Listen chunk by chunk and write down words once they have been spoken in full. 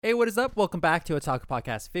Hey, what is up? Welcome back to Otaku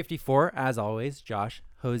Podcast 54. As always, Josh,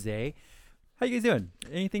 Jose. How you guys doing?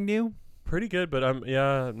 Anything new? Pretty good, but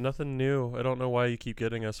nothing new. I don't know why you keep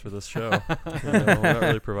getting us for this show. We're not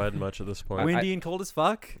really providing much at this point. Windy and cold as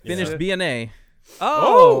fuck. Finished BNA.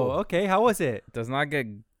 Oh, okay. How was it? Does not get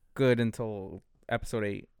good until episode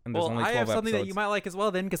 8. And there's Well, only 12 I have something that episodes. you might like as well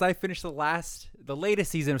then, because I finished the latest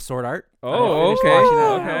season of Sword Art. Oh, I finished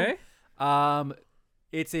watching okay. that. Okay.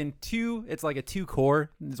 It's in two. It's like a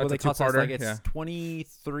 2-core. That's what That's they a call it. So it's like two-parter, it's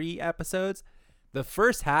 23 episodes. The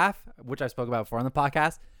first half, which I spoke about before on the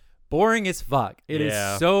podcast, boring as fuck. It is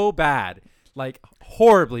so bad, like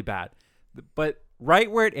horribly bad. But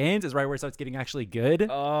right where it ends is right where it starts getting actually good.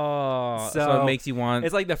 Oh, so So it makes you want.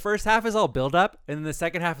 It's like the first half is all build up, and then the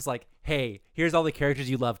second half is like, hey, here's all the characters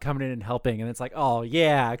you love coming in and helping, and it's like, oh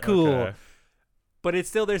yeah, cool. Okay. But it's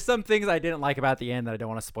still, there's some things I didn't like about the end that I don't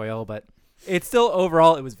want to spoil, but it's still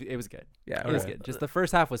overall it was good. yeah, It was Okay. good. Just the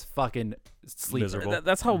first half was fucking sleeper. Miserable.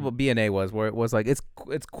 that's how BNA was, where it was like it's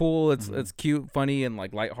cool, it's cute, funny, and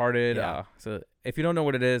like lighthearted. Yeah. So if you don't know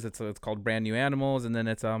what it is, it's called Brand New Animals, and then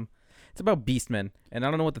it's about Beastmen, and I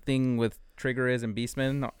don't know what the thing with Trigger is and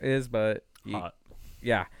Beastmen is, but Hot.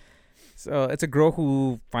 yeah. So it's a girl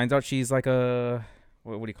who finds out she's like a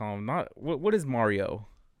what do you call him? Not what is Mario?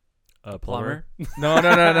 Plumber.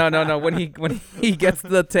 No. When he gets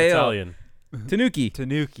the tail, Italian.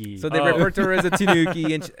 Tanuki. So they refer to her as a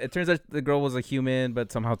Tanuki, and it turns out the girl was a human,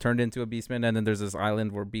 but somehow turned into a beastman. And then there's this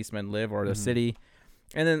island where beastmen live, or the city,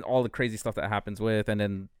 and then all the crazy stuff that happens with, and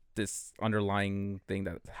then this underlying thing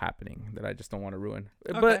that's happening that I just don't want to ruin.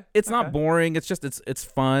 Okay, But it's okay. not boring. It's just it's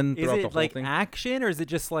fun Is throughout the it whole like thing. action, or is it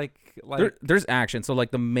just like There's action. So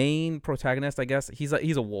like the main protagonist, I guess he's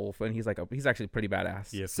a wolf, and he's actually pretty badass.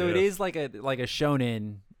 Yes, so it yes. is like a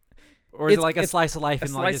shonen, or is it like a slice of life A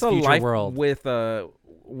in like this slice of future life world? with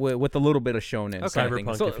a little bit of shonen. Okay. Kind of thing.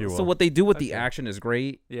 Cyberpunk, So, if you will. so what they do with Okay. the action is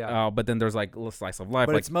great. Yeah. But then there's like a little slice of life.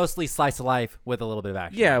 But like it's mostly slice of life with a little bit of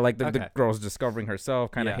action. yeah, like the Okay. girl's discovering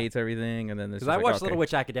herself, kind of Yeah. hates everything, and then Because I watched Little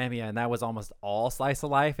Witch Academia, and that was almost all slice of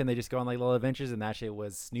life, and they just go on like little adventures, and that shit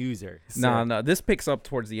was snoozer. So, No, this picks up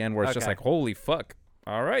towards the end where it's just Okay. like, holy fuck.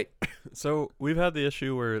 All right. So we've had the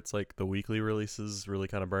issue where it's like the weekly releases really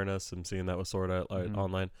kind of burn us. I'm seeing that with Sword Art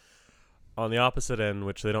Online. On the opposite end,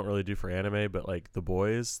 which they don't really do for anime, but like The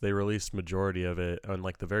Boys, they released majority of it. On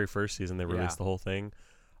like the very first season, they released the whole thing.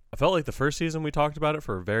 I felt like the first season we talked about it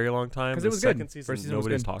for a very long time. 'Cause The it was good. second season, First season was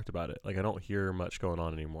nobody's good. talked about it. Like I don't hear much going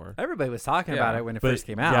on anymore. everybody was talking Yeah. about it when it But first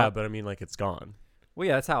came out. Yeah, but I mean, like it's gone. Well,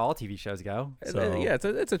 yeah, that's how all TV shows go. So- Yeah, it's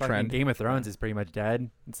a Fucking trend. Game of Thrones is pretty much dead.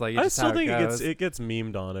 It's like I just still how think goes. it gets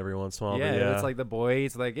memed on every once in a while. Yeah, but yeah, it's like The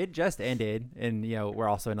Boys. Like it just ended, and we're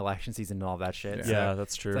also in election season and all that shit. Yeah. So yeah,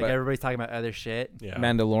 that's true. it's like everybody's talking about other shit. yeah,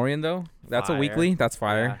 Mandalorian though, that's Fire. a weekly. That's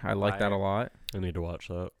fire. Yeah, I like that fire. a lot. I need to watch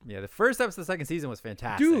that. Yeah, the first episode of the second season was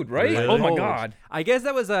fantastic. Dude, right? Really? Oh my Holy god. I guess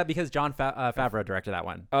that was because John Favreau directed that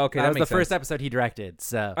one. Okay, that that was the makes first sense. episode he directed.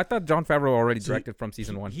 So I thought Jon Favreau already So directed from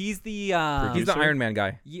season 1. he's the He's the Producer? Iron Man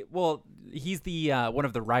guy. he's the one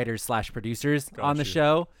of the writers / producers on the Gotcha.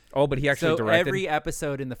 show. Oh, but he actually So directed. every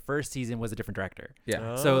episode in the first season was a different director.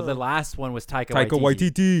 yeah. So the Oh. last one was Taika Taika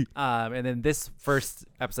Waititi. Waititi. And then this first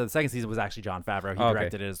episode, the second season, was actually John Favreau. He Okay.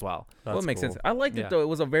 directed it as well. Well, it makes cool. sense. I liked Yeah. it though. It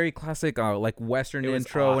was a very classic, like Western It was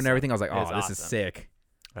intro and awesome. everything. I was like, It was oh, this is awesome. sick.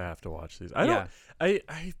 I have to watch these. I Yeah. don't.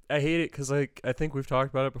 I hate it because like I think we've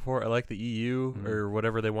talked about it before. I like the EU Mhm. or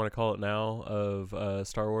whatever they want to call it now of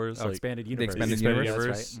Star Wars. Oh, like expanded the universe. expanded Expanded universe.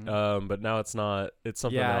 That's right. Mhm. But now it's not. It's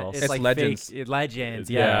something Yeah, else. it's It's like Legends. fake Legends.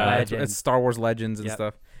 Yeah, Yeah, It's Legends. Star Wars Legends and Yep.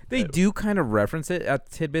 stuff. They Uh, do kind of reference it at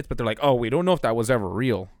tidbits, but they're like, oh, we don't know if that was ever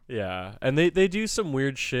real. Yeah, and they do some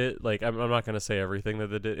weird shit. Like I'm not gonna say everything that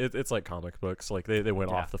they did. It's like comic books. Like they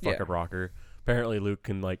went Yeah. off the fucking rocker. Apparently Luke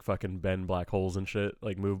can like fucking bend black holes and shit.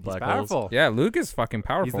 Like move He's black powerful. holes. Yeah, Luke is fucking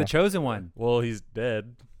powerful. He's the chosen one. Well, he's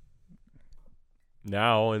dead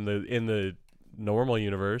now in the normal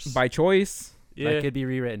universe. By choice. yeah, That could be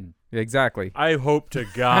rewritten. Exactly. I hope to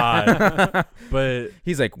God, but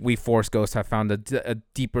He's like, we Force Ghosts have found a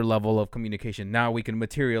deeper level of communication. Now we can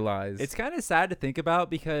materialize. It's kind of sad to think about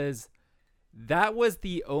because that was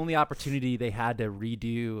the only opportunity they had to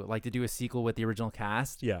redo, like to do a sequel with the original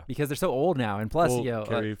cast. yeah, Because they're so old now, and plus, Well,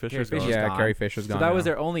 Carrie Fisher's gone. yeah, gone. Carrie Fisher's So gone. that was now.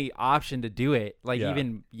 their only option to do it. Like Yeah.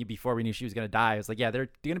 even before we knew she was gonna die, it was like, yeah, they're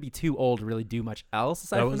gonna be too old to really do much else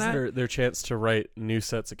aside that from was that. their chance to write new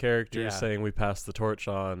sets of characters, Yeah. saying we passed the torch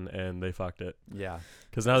on, and they fucked it. Yeah,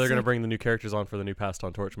 Because now they're It's gonna like- bring the new characters on for the new Passed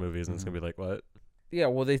on Torch movies, and it's gonna be like, what? Yeah,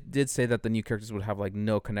 well, they did say that the new characters would have like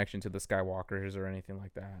no connection to the Skywalkers or anything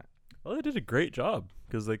like that. Well, they did a great job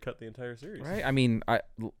because they cut the entire series. Right? I mean,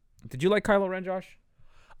 did you like Kylo Ren, Josh?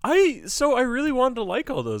 I really wanted to like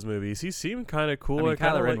all those movies. He seemed kind of cool. I mean,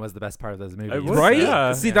 Kylo Ren like, was the best part of those movies. was, Right?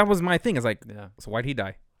 yeah. See, that was my thing. It's like, Yeah. so why'd he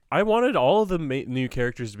die? I wanted all of the new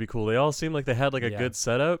characters to be cool. They all seemed like they had like a Yeah. good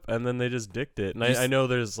setup, and then they just dicked it. And I know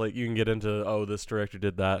there's like you can get into this director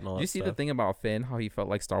did that and all. Did you that see stuff. the thing about Finn? How he felt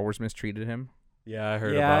like Star Wars mistreated him. Yeah, I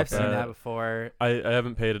heard Yeah, about I've that. seen that before. I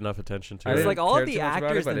haven't paid enough attention to I it. It's didn't like all care of the too much about it,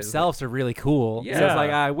 actors but it's themselves are really cool. So Yeah. it's like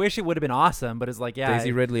I wish it would have been awesome, but it's like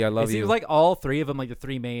Daisy Ridley, I love it you. seems like all three of them, like the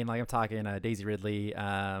three main, like I'm talking Daisy Ridley,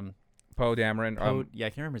 Poe Dameron. yeah, I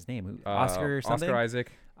can't remember his name. Oscar or something. Oscar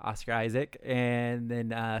Oscar Isaac, and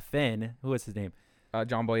then Finn. Who was his name?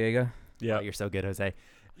 John Boyega. Yeah, Oh, you're so good, Jose.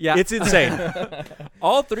 Yeah, it's insane.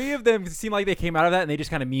 all three of them seem like they came out of that and they just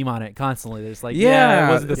kind of meme on it constantly. They're just like, Yeah,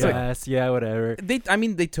 it wasn't the it's like- best. Yeah, whatever. They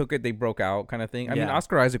took it. They broke out, kind of thing. I mean, Yeah.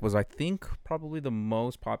 Oscar Isaac was, I think, probably the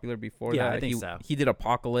most popular before Yeah, that. I think so. He did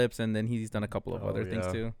Apocalypse, and then he's done a couple of Oh, other things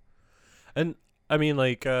yeah. too. And I mean,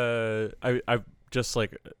 like, I've just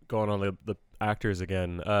like going on the actors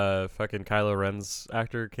again. Fucking Kylo Ren's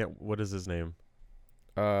actor what is his name?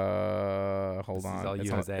 Hold This is on. all you,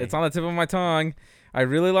 It's Jose. it's on the tip of my tongue. I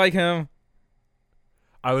really like him.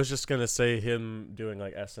 I was just gonna say him doing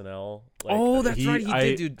like SNL. Like, Oh, that's right. He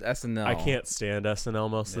I, did do SNL. I can't stand SNL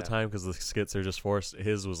most of Yeah. the time because the skits are just forced.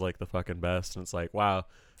 His was like the fucking best, and it's like, wow.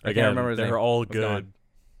 I can't Again, remember his they're name. all What's good. going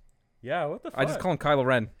Yeah, what the fuck? I just call him Kylo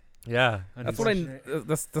Ren. Yeah, That's Solo, what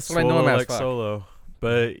that's what I know him as. like fuck. Solo.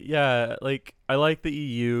 But yeah, like I like the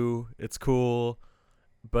EU. It's cool.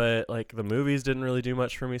 But like the movies didn't really do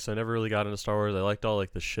much for me, so I never really got into Star Wars. I liked all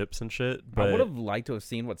like the ships and shit. But I would have liked to have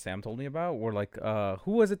seen what Sam told me about, where like,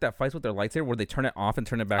 who was it that fights with their lightsaber, where they turn it off and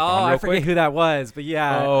turn it back Oh, on real I forget quick? who that was, but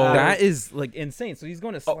yeah. Oh. That is like insane. So he's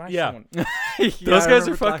going to slash yeah. someone, yeah, those I guys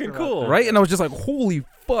remember are talking fucking about cool. that. right? And I was just like, holy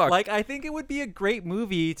fuck! Like, I think it would be a great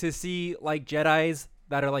movie to see like Jedis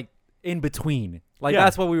that are like in between. Like Yeah.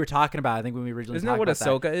 that's what we were talking about. I think when we originally Isn't that talked what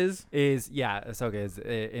about Ahsoka is? Ahsoka is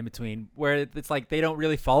in between, where it's like they don't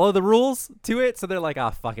really follow the rules to it, so they're like,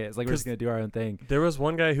 oh fuck it, it's like we're just gonna do our own thing. There was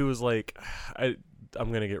one guy who was like,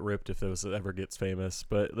 I'm gonna get ripped if this ever gets famous,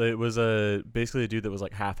 but it was basically a dude that was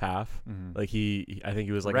like half. Mhm. Like I think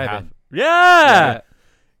he was like Revan. half. Yeah,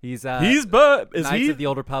 He's but is Knights he? of the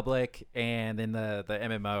Old Republic, and then the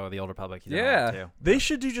MMO of the Old Republic. He's in Yeah. that too. They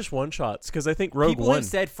should do just one shots because I think Rogue People One. have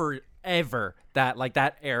said forever that like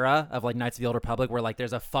that era of like Knights of the Old Republic where like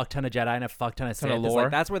there's a fuck ton of Jedi and a fuck ton of Sith. Ton of It's lore.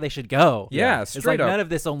 like that's where they should go. Yeah, It's straight like up. none of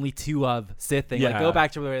this only two of Sith thing. Like Yeah. go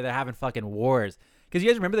back to where they're having fucking wars. Because you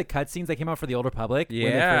guys remember the cutscenes that came out for the Old Republic? when they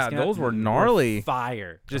Yeah, first came out? those were gnarly.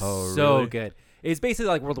 Fire. Just Oh, so really? good. It's basically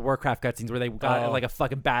like World of Warcraft cutscenes where they got Oh. like a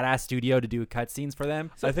fucking badass studio to do cutscenes for them.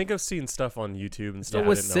 I think I've seen stuff on YouTube and So stuff.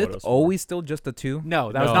 was I didn't know what it Sith was for. always still just a 2?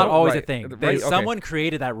 No, that was No. not always Right, a thing. right, They- okay. Someone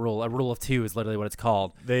created that rule. A rule of 2 is literally what it's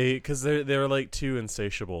called. Because they're like too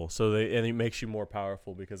insatiable, so and it makes you more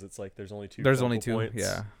powerful because it's like there's only two. There's only focal 2. points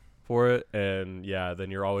Yeah. for it, and yeah, then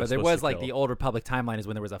you're always. But there supposed was to like kill. the Old Republic timeline is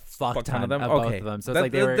when there was a fuck Fuck ton of them. Okay. Both of them. So it's That-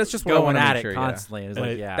 like they were that's just what I going wanna at make it sure, yeah. constantly. It was And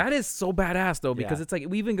like, it- yeah. That is so badass though, because Yeah. it's like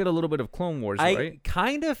we even get a little bit of Clone Wars, I right?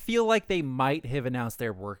 kind of feel like they might have announced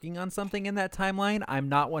they're working on something in that timeline. I'm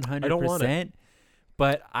not 100%, I don't want it.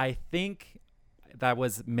 but I think that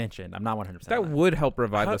was mentioned. I'm not 100%. That on that. would help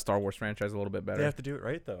revive How- the Star Wars franchise a little bit They better. have to do it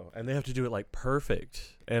right though, and they have to do it like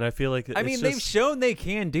perfect. And I feel like I it's mean, just, they've shown they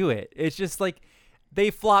can do it. It's just like they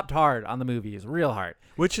flopped hard on the movies, real hard.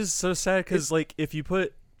 which is so sad because like if you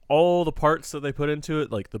put all the parts that they put into it,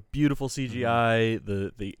 like the beautiful CGI,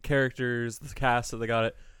 the characters, the cast that they got,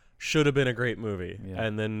 it should have been a great movie, Yeah.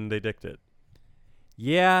 and then they dicked it.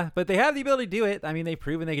 Yeah, but they have the ability to do it. I mean, they've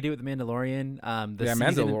proven they could do it with The Mandalorian. The Yeah,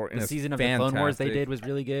 season, Mandalorian the is season of the Clone Wars they fantastic. did was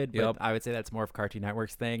really good. But Yep. I would say that's more of Cartoon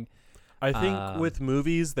Network's thing. I think Um, with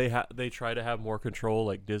movies they try to have more control,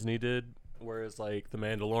 like Disney did, whereas like The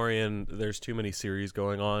Mandalorian, there's too many series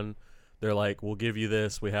going on. They're like, we'll give you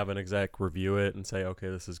this. We have an exec review it and say, okay,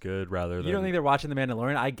 this is good. Rather than You don't think they're watching The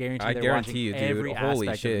Mandalorian? I guarantee I they're guarantee watching you, dude. every Holy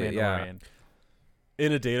aspect shit, of The yeah. Mandalorian.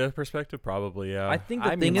 in a data perspective, probably. Yeah. I think the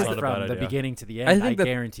I thing mean, is, not a bad from the idea. beginning to the I end, I, think that-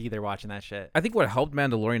 guarantee they're watching that shit. I think what helped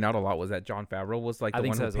Mandalorian out a lot was that Jon Favreau was like I the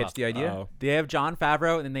think one so who as well. pitched the idea. Oh. They have Jon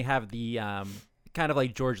Favreau, and then they have the kind of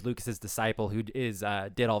like George Lucas's disciple who is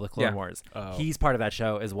did all the Clone Yeah. Wars. Oh. He's part of that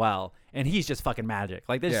show as well, and he's just fucking magic.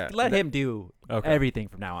 Like, Yeah. let him do Okay. everything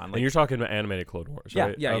from now on. And Like, you're talking about animated Clone Wars, Yeah,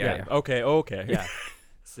 right? yeah, okay. yeah. Okay. yeah.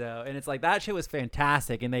 So, and it's like that shit was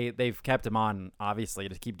fantastic, and they've kept him on obviously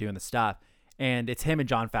to keep doing the stuff. And it's him and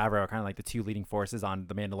Jon Favreau are kind of like the two leading forces on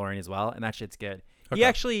The Mandalorian as well, and that shit's good. He Okay.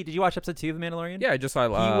 actually did you watch episode 2 of The Mandalorian? Yeah, I just saw. He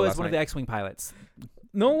was last one of the night. X-wing pilots.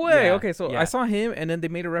 No way. Yeah, Okay, so yeah. I saw him, and then they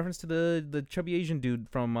made a reference to the chubby Asian dude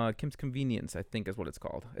from Kim's Convenience. I think is what it's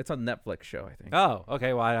called. It's a Netflix show. I think. Oh,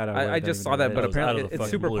 okay. Well, I don't. I don't just even saw know that, what but it is. apparently Out of the it's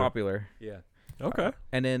fucking super blue. popular. Yeah. Okay.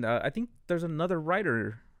 And then I think there's another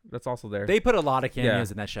writer that's also there. They put a lot of cameos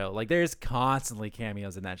Yeah. in that show. Like there's constantly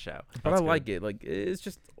cameos in that show. but That's I like it. Like it's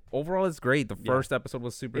just overall, it's great. The Yeah. first episode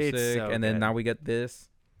was super It's sick, so and then good. now we get this.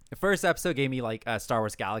 The first episode gave me like Star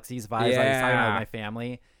Wars Galaxies vibes. I was talking about Yeah. with my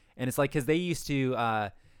family, and it's like because they used to.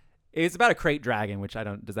 It's about a crate dragon, which I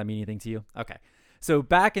don't. Does that mean anything to you? Okay. So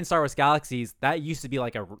back in Star Wars Galaxies, that used to be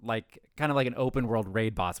like kind of like an open world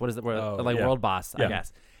raid boss. What is it? Oh, Like yeah. world boss, I Yeah.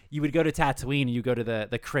 guess. You would go to Tatooine and you go to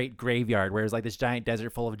the crate graveyard, where it's like this giant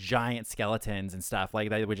desert full of giant skeletons and stuff. Like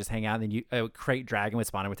they would just hang out, and then a crate dragon would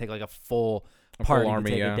spawn. It would take like a full party army, to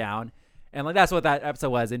take yeah. it down. And like that's what that episode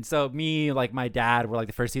was. And so me, like my dad, were like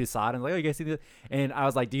the first two who saw it. And like, oh, you guys see this? And I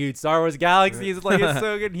was like, dude, Star Wars Galaxies, like it's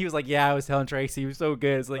so good. And he was like, yeah, I was telling Tracy, it was so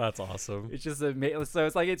good. It's like That's awesome. it's just amazing. So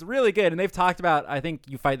it's like it's really good. And they've talked about. I think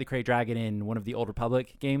you fight the Krayt Dragon in one of the Old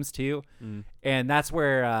Republic games too. And that's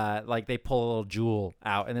where like they pull a little jewel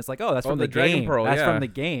out, and it's like, oh, that's from the the Dragon game. Pearl, That's yeah. from the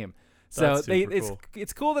game. So That's they super cool.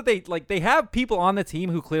 it's cool that they have people on the team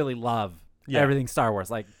who clearly love everything Star Wars.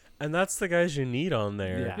 Like And that's the guys you need on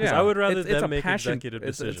there. Yeah. 'Cause I would rather it's them a make passion, executive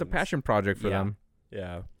it's decisions. a passion project for Yeah. them.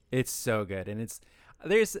 Yeah. it's so good, and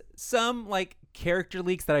there's some like character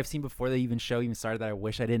leaks that I've seen before they even started that I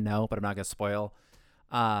wish I didn't know, but I'm not gonna spoil.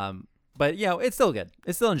 But you know, it's still good.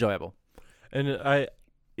 It's still enjoyable. And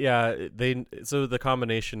so the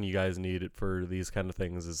combination you guys need for these kind of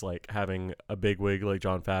things is like having a big wig like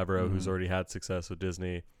Jon Favreau, who's already had success with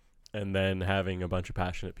Disney, and then having a bunch of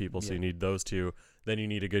passionate people. So Yeah. you need those two. Then you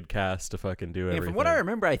need a good cast to fucking do everything. And from what I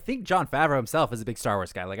remember, I think Jon Favreau himself is a big Star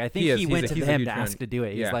Wars guy. Like I think He is. he He's went a- to he's a them huge to ask fan. to do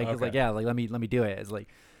it. He's Yeah, like okay. yeah, like let me do it. It's like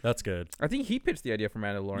That's good. I think he pitched the idea for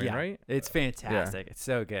Mandalorian, yeah, right? it's fantastic. It's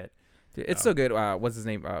so good. It's so good. What's his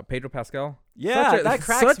name? Pedro Pascal. Yeah, Such a- that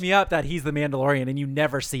cracks me up that he's the Mandalorian and you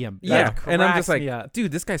never see him. Yeah, That and I'm cracks just me like, up.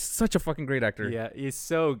 dude, this guy's such a fucking great actor. Yeah, he's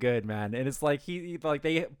so good, man. And it's like he like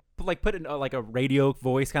they like put in like a radio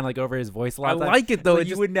voice kind of like over his voice a lot. I of times. like it though. Like, It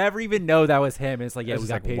you just- would never even know that was him. It's like yeah, It's we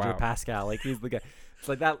just got like, Pedro wow. Pascal. Like he's the guy. It's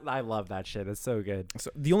like that. I love that shit. It's so good.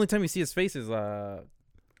 So the only time you see his face is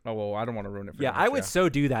Oh well, I don't want to ruin it for Yeah, you. I would so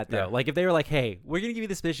do that though. Yeah. Like if they were like, "Hey, we're gonna give you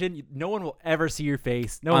this mission. No one will ever see your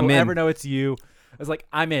face. No one I'm will in. ever know it's you." I was like,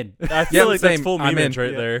 "I'm in." I feel like that's same. full I'm meme in.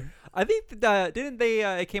 right Yeah. there. I think didn't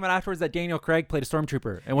they? It came out afterwards that Daniel Craig played a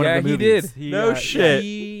stormtrooper in one Yeah, of the he movies. did. No shit.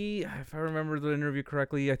 He, if I remember the interview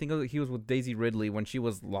correctly, I think he was with Daisy Ridley when she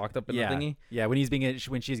was locked up in Yeah, the thingy, yeah. When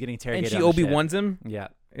when she's getting and interrogated, she on the ship. Obi-Wan's him. Yeah,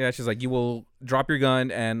 Yeah, she's like, "You will drop your gun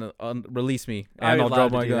and release me, I and would I'll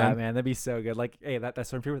love drop to my do that, gun." man. That'd be so good. Like, hey, that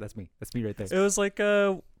stormtrooper, that's me. That's me right there. It was like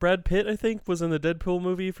Brad Pitt, I think, was in the Deadpool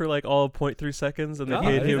movie for like all of 0.3 seconds, and they Oh, I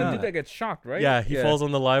paid didn't him. know The that. dude that gets shocked, right? Yeah, he falls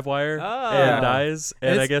on the live wire Oh. and dies,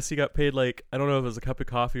 and it's- I guess he got paid like I don't know if it was a cup of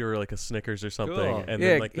coffee or like a Snickers or something. Cool. And Yeah,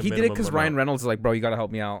 then like the he did it minimum because Ryan amount. Reynolds is like, "Bro, you gotta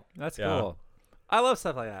help me out." That's Yeah. cool. I love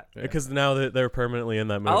stuff like that. Because now that they're permanently in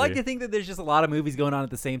that movie. I like to think that there's just a lot of movies going on at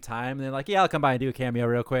the same time, and they're like, "Yeah, I'll come by and do a cameo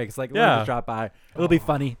real quick." It's like, let me Yeah. just drop by. It'll be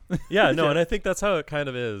funny. Yeah, no, and I think that's how it kind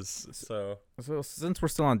of is. So So since we're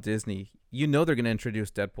still on Disney, you know they're gonna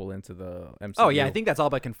introduce Deadpool into the MCU. Oh yeah, I think that's all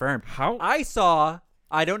but confirmed. how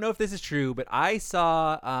I don't know if this is true, but I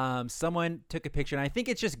saw someone took a picture, and I think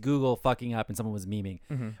it's just Google fucking up and someone was memeing.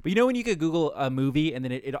 But you know when you could Google a movie and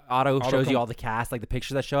then it auto shows you all the cast, like the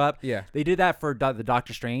pictures that show up? Yeah. They did that for the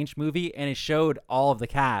Doctor Strange movie, and it showed all of the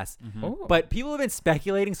cast. Oh. But people have been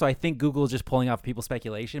speculating, so I think Google is just pulling off people's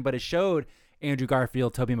speculation, but it showed Andrew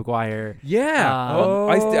Garfield, Tobey Maguire. Yeah.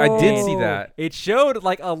 I did see that. It showed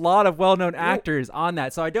like a lot of well-known actors on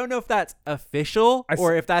that. So I don't know if that's official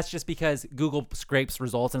or if that's just because Google scrapes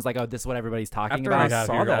results and it's like, oh, this is what everybody's talking After you I about. have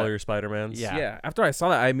saw that. all your Spider-Mans. Yeah. Yeah. After I saw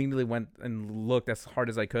that, I immediately went and looked as hard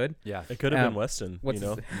as I could. Yeah. It could have Um, been Weston, What's you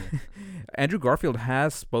know. Andrew Garfield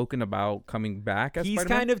has spoken about coming back as He's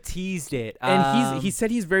Spider-Man. kind of teased it. And he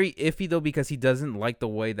said he's very iffy though because he doesn't like the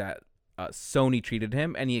way that Sony treated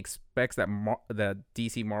him, and he expects that that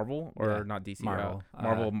DC Marvel or Yeah, not DC Marvel,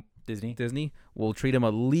 Marvel Disney. Disney will treat him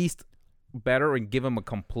at least better and give him a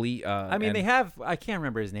complete. I mean, they have. I can't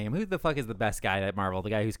remember his name. Who the fuck is the best guy at Marvel?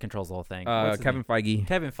 The guy who controls the whole thing. What's his Kevin name? Feige.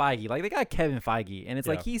 Kevin Feige. Like they got Kevin Feige, and it's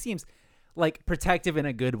like Yeah. he seems like protective in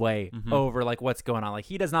a good way over like what's going on. Like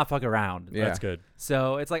he does not fuck around. Yeah. That's good.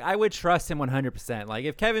 So it's like I would trust him 100%. Like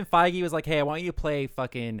if Kevin Feige was like, "Hey, I want you to play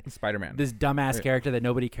fucking Spider-Man. this dumbass Yeah. character that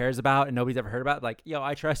nobody cares about and nobody's ever heard about," like, yo,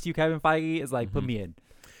 I trust you, Kevin Feige. Is like, put me in.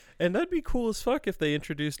 And that'd be cool as fuck if they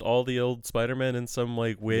introduced all the old Spider-Man in some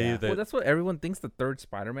like way Yeah. that. Well, that's what everyone thinks the third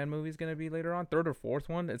Spider-Man movie is going to be later on. Third or fourth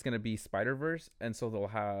one. It's going to be Spider-Verse. And so they'll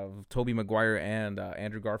have Tobey Maguire and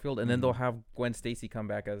Andrew Garfield. And then they'll have Gwen Stacy come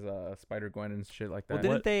back as Spider-Gwen and shit like that. Well,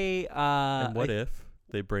 didn't they? and what if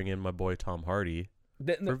they bring in my boy Tom Hardy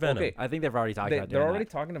for Venom? Okay, I think they've already talked about they're doing already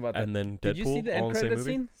that. talking about that. And then Deadpool Did you see the all end in the same credit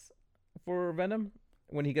movie? scenes for Venom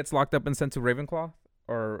when he gets locked up and sent to Ravenclaw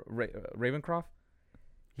or Ravencroft?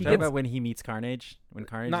 He Talking gets about when he meets Carnage. When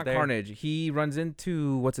Carnage not is there? Carnage. He runs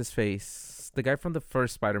into what's his face, the guy from the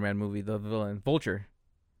first Spider-Man movie, the villain Vulture.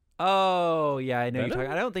 Oh yeah, I know you're Venom?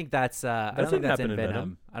 talking. I don't think that's. I don't didn't think that's happen in in Venom.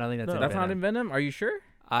 Venom. I don't think that's No. in That's Venom. not in Venom. Are you sure?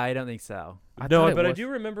 I don't think so. No, thought it but I was. do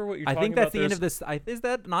remember what you're I talking think that's about. the end of this. Is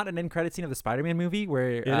that not an end credit scene of the Spider-Man movie where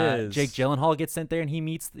It is. Jake Gyllenhaal gets sent there and he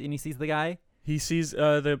meets and he sees the guy? He sees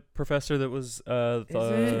the professor that was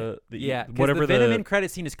the Yeah, 'cause whatever the Venom end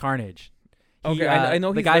credit scene is Carnage. Okay, I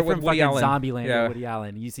know the he's guy there with from Woody fucking Allen. Zombieland. Yeah. Woody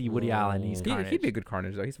Allen. You see Woody Allen. He's Carnage. He'd be a good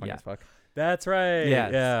Carnage though. He's funny Yeah. as fuck. That's right.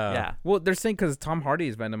 Yes, Yeah. yeah. Well, they're saying because Tom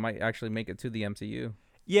Hardy's Venom might actually make it to the MCU.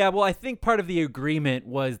 Yeah, well, I think part of the agreement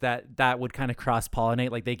was that would kind of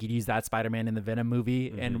cross-pollinate. Like, they could use that Spider-Man in the Venom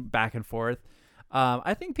movie and back and forth.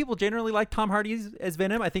 I think people generally like Tom Hardy as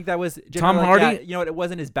Venom. I think that was Tom like, Hardy- yeah, you know what? It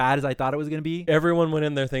wasn't as bad as I thought it was going to be. Everyone went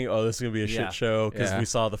in there thinking, "Oh, this is gonna be a Yeah. shit show," because Yeah. we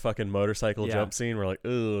saw the fucking motorcycle Yeah. jump scene. We're like,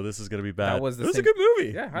 "Oh, this is gonna be bad." That was the it was a same- good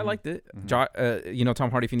movie. Yeah, I liked it. You know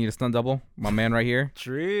Tom Hardy, if you need a stunt double, my man right here,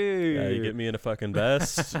 True. Yeah, you get me in a fucking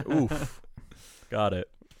vest. Oof, got it.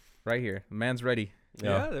 right here. The man's ready.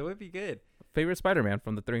 Yeah, that would be good. Favorite Spider-Man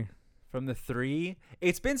from the three? From the three,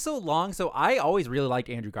 it's been so long. So I always really liked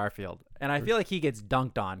Andrew Garfield, and I feel like he gets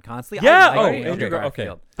dunked on constantly. Yeah. I Oh, like Andrew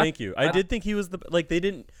Garfield. Okay. Thank you. I did think he was the like they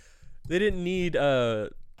didn't need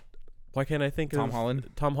why can't I think Tom of Holland?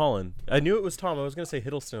 Tom Holland. I knew it was Tom. I was gonna say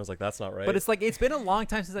Hiddleston. I was like, that's not right. But it's like it's been a long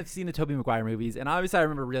time since I've seen the Tobey Maguire movies, and obviously I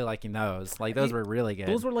remember really liking those. Like those were really good.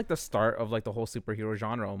 Those were like the start of like the whole superhero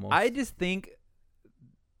genre almost. I just think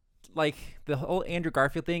like the whole Andrew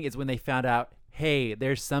Garfield thing is when they found out, hey,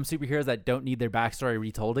 there's some superheroes that don't need their backstory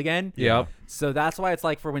retold again. Yep. So that's why it's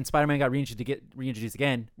like for when Spider-Man got reintroduced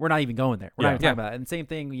again, we're not even going there. We're not even talking about it. And same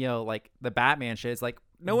thing, you know, like the Batman shit. It's like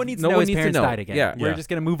no one needs to know his parents died again. Yeah. We're just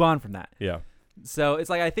gonna move on from that. yeah. So it's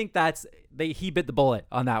like I think he bit the bullet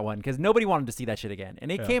on that one because nobody wanted to see that shit again, and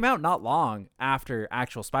it came out not long after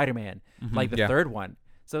actual Spider-Man, like the third one.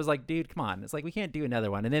 So it was like, dude, come on! It's like we can't do another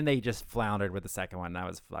one, and then they just floundered with the second one. And that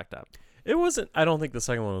was fucked up. It wasn't. I don't think the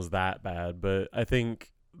second one was that bad, but I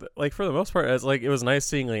think, like for the most part, it's like it was nice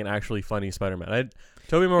seeing like an actually funny Spider-Man.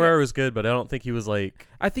 Tobey Maguire was good, but I don't think he was like.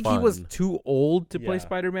 I think he was fun. too old to play Yeah.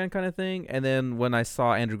 Spider-Man kind of thing. And then when I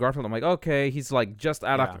saw Andrew Garfield, I'm like, okay, he's like just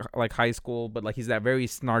out of like high school, but like he's that very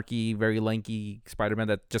snarky, very lanky Spider-Man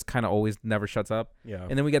that just kind of always never shuts up. Yeah.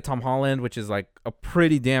 And then we get Tom Holland, which is like a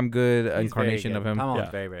pretty damn good He's very incarnation good. of him. Tom Holland's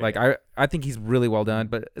Yeah. very, very Like good. I think he's really well done,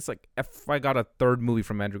 but it's like if I got a third movie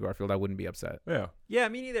from Andrew Garfield, I wouldn't be upset. Yeah. Yeah,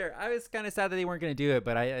 me neither. I was kind of sad that they weren't going to do it,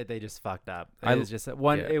 but they just fucked up. I- It was just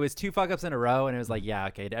one. yeah. It was two fuck ups in a row, and it was like, yeah,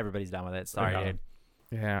 okay, everybody's done with it. Sorry, Yeah. dude.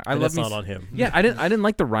 Yeah, I And love that's me. not on him. Yeah, I didn't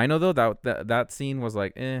like the Rhino though. That scene was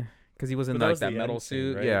like, because he was in But like was that the metal end scene,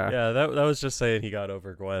 suit. right? Yeah. Yeah. That was just saying he got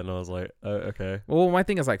over Gwen. I was like, okay. Well, my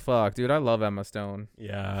thing is like, fuck, dude, I love Emma Stone.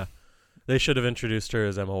 Yeah. They should have introduced her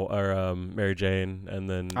as Emma or Mary Jane, and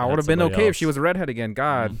then I had would have been somebody okay if else. she was a redhead again.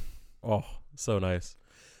 God. Oh, so nice.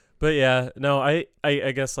 But yeah, no, I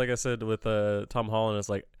guess like I said with Tom Holland, it's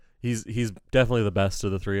like he's definitely the best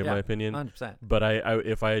of the three in Yeah, my opinion. 100%. But I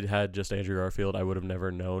if I had just Andrew Garfield, I would have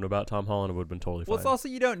never known about Tom Holland. It would have been totally Well, fine. it's also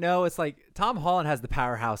you don't know. It's like Tom Holland has the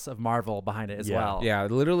powerhouse of Marvel behind it as Yeah. well. Yeah,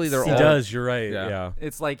 literally, they're he all. does. You're right. Yeah. Yeah.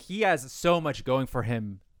 It's like he has so much going for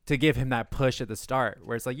him to give him that push at the start,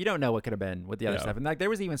 where it's like you don't know what could have been with the other Yeah. stuff. And like there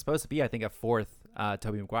was even supposed to be, I think, a fourth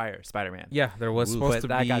Tobey Maguire Spider-Man. Yeah, there was supposed but to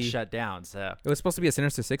that be. got shut down. So It was supposed to be a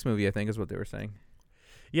Sinister Six movie, I think, is what they were saying.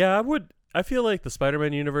 Yeah, I feel like the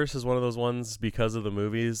Spider-Man universe is one of those ones because of the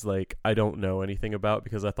movies. Like I don't know anything about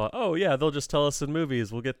because I thought, oh yeah, they'll just tell us in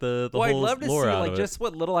movies. We'll get the well, I'd whole love to see lore out like of just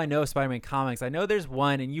what little I know of Spider-Man comics. I know there's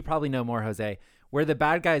one, and you probably know more, Jose, where the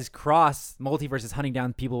bad guys cross multiverses, hunting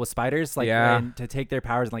down people with spiders, like Yeah. and to take their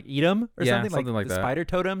powers and like eat them or Yeah, something, something like the that. spider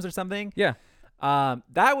totems or something. Yeah.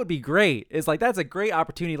 That would be great. It's like that's a great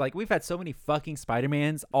opportunity. Like we've had so many fucking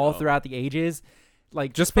Spider-Mans all throughout the ages.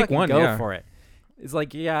 Like Just pick fucking one, go yeah. for it. It's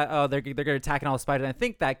like they're gonna attacking all the spiders. And I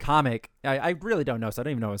think that comic, I really don't know, so I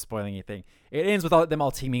don't even know if I'm spoiling anything. It ends with them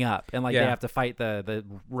all teaming up and like Yeah. they have to fight the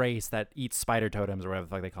race that eats spider totems or whatever the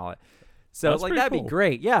fuck they call it. So That's like pretty that'd cool. be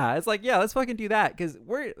great. Yeah, it's like let's fucking do that because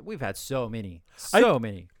we've had so many.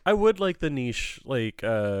 I would like the niche like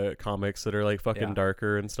comics that are like fucking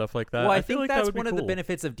darker and stuff like that. Well, I feel think like that's that would one be of the cool.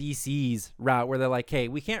 benefits of DC's route, where they're like, hey,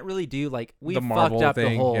 we can't really do like we The fucked Marvel up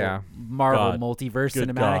thing, the whole yeah. Marvel God. multiverse Good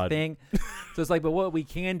cinematic God. thing. So it's like, but what we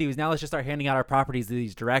can do is now let's just start handing out our properties to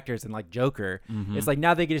these directors, and like Joker. It's like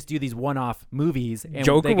now they can just do these one-off movies. And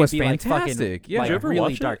Joker they can was be like fantastic. fucking, Yeah. like, Did you ever really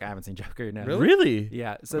watch it? dark. I haven't seen Joker. No. Really?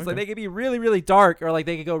 Yeah, so it's like they could be really, really dark, or like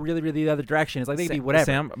they could go really, really the other direction. It's like they could be whatever.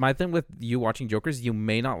 Sam, my thing with you watching Jokers, you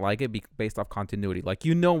may not like it based off continuity. Like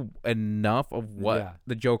you know enough of what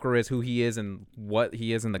the Joker is, who he is, and what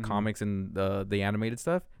he is in the comics and the animated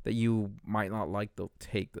stuff that you might not like the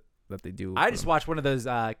take that they do. I just watched one of those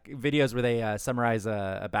videos where they summarize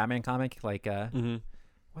a Batman comic, like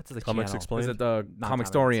what's the Comics channel? Explained? Is it the Not Comic Comics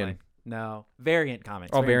Storian? Explained. No, Variant Comics.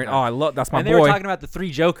 Oh, Variant. Oh, I love that's my and boy. they were talking about the Three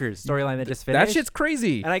Jokers storyline that just finished. That shit's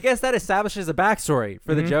crazy. And I guess that establishes a backstory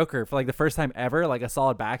for the Joker for like the first time ever, like a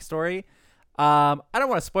solid backstory. I don't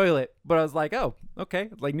want to spoil it, but I was like, oh, okay,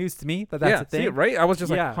 like news to me that's a thing. See, right? I was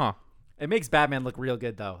just Yeah. like, huh. It makes Batman look real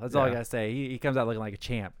good though. That's all I Yeah. gotta say. He comes out looking like a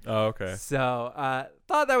champ. Oh, okay. So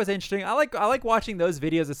thought that was interesting. I like watching those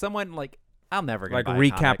videos as someone like I'm never gonna Like buy a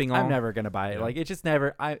recapping comic. all? I'm never gonna buy it. Like it's just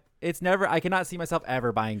never. I cannot see myself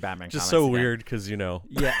ever buying Batman. Just comics so again. weird because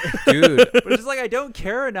Yeah, Dude. but it's like I don't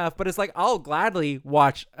care enough. But it's like I'll gladly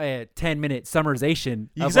watch a 10-minute summarization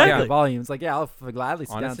of like Exactly. the volumes. Like yeah, I'll gladly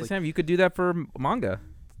sit down. Honestly, It's like, Sam, you could do that for manga.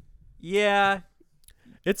 yeah,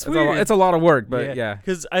 it's It's weird. a lot of work, but yeah.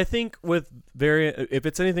 Because I think with if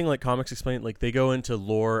it's anything like Comics Explained, like they go into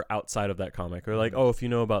lore outside of that comic. Or like, oh, if you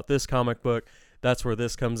know about this comic book, that's where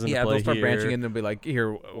this comes into Yeah, play they'll start here. branching in and be like, here,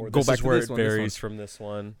 Or go this back is to where this it one. This one. varies from this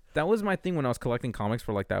one. That was my thing when I was collecting comics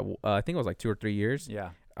for like that. I think it was like 2 or 3 years. yeah.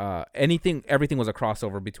 Everything was a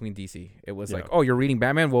crossover between DC. It was like, Yeah. oh, you're reading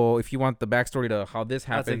Batman. Well, if you want the backstory to how this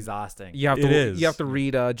That's happened, exhausting. you have It to is. you have to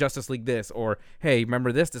read Justice League this, or hey,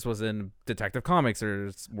 remember this? This was in Detective Comics or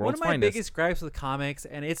World's One of my Finest. biggest gripes with comics,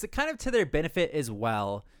 and it's kind of to their benefit as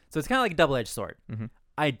well. So it's kind of like a double-edged sword.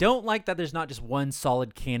 I don't like that there's not just one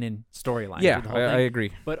solid canon storyline. Yeah, to the whole I thing.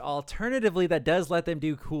 agree. But alternatively, that does let them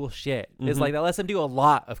do cool shit. It's like that lets them do a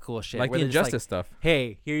lot of cool shit. Like where the they're just Injustice stuff.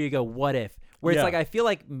 Hey, here you go. What if? Where it's Yeah. like I feel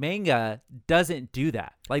like manga doesn't do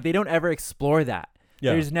that. Like they don't ever explore that.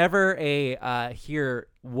 Yeah. There's never a here.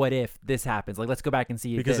 What if this happens? Like let's go back and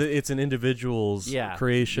see Because this. it's an individual's Yeah.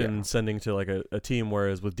 creation Yeah. sending to like a team,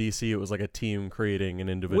 whereas with DC it was like a team creating an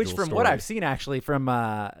individual Which, from story. what I've seen, actually, from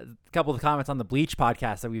a couple of the comments on the Bleach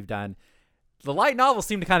podcast that we've done, the light novels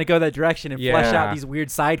seem to kind of go that direction and flesh out Yeah. these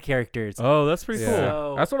weird side characters. Oh, that's pretty cool.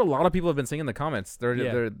 So- That's what a lot of people have been saying in the comments.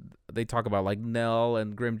 Yeah. They talk about like Nell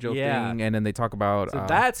and Grim Joking, Yeah. and then they talk about So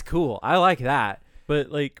that's cool. I like that.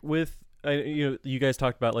 But like with you guys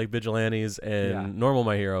talked about like Vigilantes and Yeah. Normal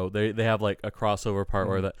My Hero. They have like a crossover part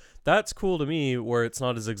Mm-hmm. where that's cool to me, where it's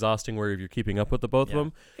not as exhausting where you're keeping up with the both Yeah. of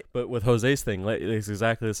them. But with Jose's thing, like, it's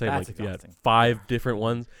exactly the same. That's like if you had exhausting. 5 different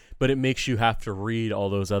ones, but it makes you have to read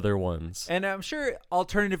all those other ones. And I'm sure,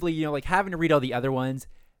 alternatively, like having to read all the other ones,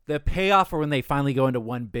 the payoff for when they finally go into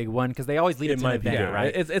one big one, because they always lead It up to might an be event, good,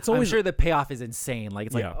 right? It's I'm always sure the payoff is insane. Like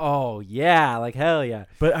it's Yeah. like, oh yeah, like hell yeah.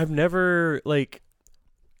 But I've never like.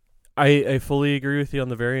 I fully agree with you on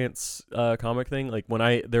the variants comic thing. Like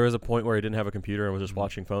when there was a point where I didn't have a computer and was just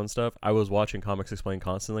watching phone stuff. I was watching Comics Explained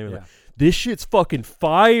constantly. Yeah. Like, this shit's fucking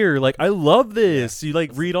fire. Like I love this. You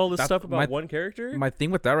like read all this That's stuff about my- one character. my thing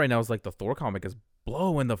with that right now is like the Thor comic is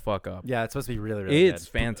blowing the fuck up. Yeah, it's supposed to be really, really It's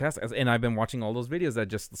good. fantastic, and I've been watching all those videos that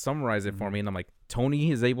just summarize it for me, and I'm like, Tony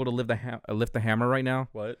is able to lift the hammer right now.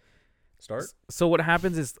 What? Start? So what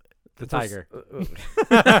happens is The tiger.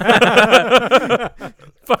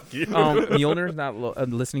 Fuck you. Mjolnir's not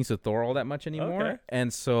listening to Thor all that much anymore, Okay.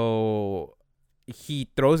 and so he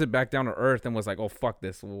throws it back down to Earth and was like, "Oh fuck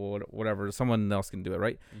this, whatever. Someone else can do it,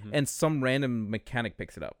 right?" And some random mechanic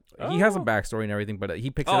picks it up. He has a Oh. backstory and everything, but he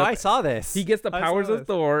picks Oh, it up. I saw this. He gets the I powers saw of this.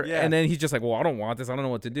 Thor, Yeah. and then he's just like, "Well, I don't want this. I don't know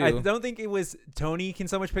what to do." I don't think it was Tony can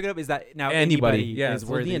so much pick it up. Is that now Anybody, anybody yeah. is So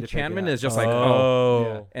worthy the to pick it enchantment up. is just like,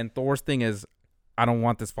 oh. And Thor's thing is, I don't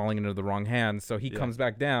want this falling into the wrong hands. So he Yeah. comes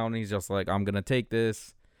back down and he's just like, I'm gonna take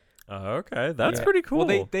this. Okay, that's Yeah. pretty cool.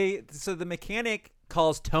 Well, so the mechanic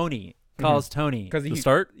calls Tony Because the he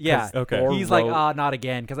start. Yeah. Okay. Thor He's like, wrote- not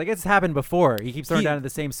again, because I guess it's happened before. He keeps throwing down to the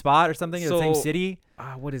same spot or something, or the same So- city.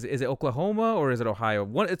 what is it? Is it Oklahoma or is it Ohio?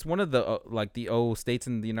 It's one of the like the states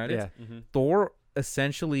in the United Yeah. States. Thor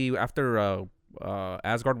essentially after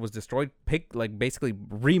Asgard was destroyed, basically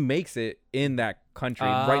remakes it in that country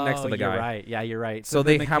right next to the guy. Right. Yeah, you're right. So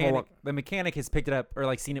the they have the mechanic has picked it up or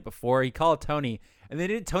like seen it before. He called Tony, and then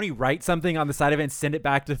didn't Tony write something on the side of it and send it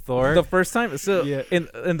back to Thor? The first time, so Yeah.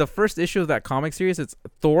 in the first issue of that comic series, it's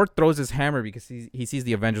Thor throws his hammer because he sees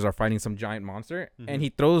the Avengers are fighting some giant monster, and he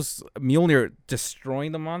throws Mjolnir,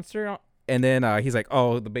 destroying the monster. And then he's like,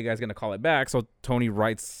 "Oh, the big guy's gonna call it back." So Tony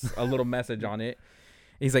writes a little message on it.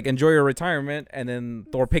 He's like, "Enjoy your retirement," and then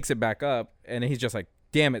Thor picks it back up, and he's just like,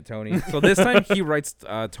 "Damn it, Tony!" So this time he writes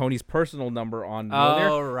Tony's personal number on Mjolnir,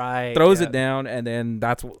 Oh, right. throws Yeah. it down, and then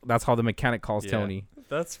that's how the mechanic calls Tony.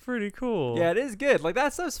 That's pretty cool. Yeah, it is good. Like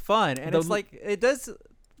that stuff's fun, and it's like it does.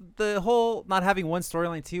 The whole not having one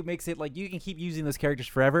storyline too makes it like you can keep using those characters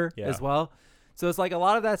forever as well. So it's like a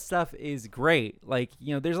lot of that stuff is great. Like,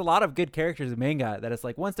 you know, there's a lot of good characters in manga that it's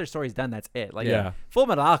like once their story's done, that's it. Like, Full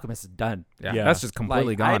Metal Alchemist is done. Yeah, that's just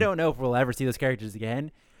completely like, gone. I don't know if we'll ever see those characters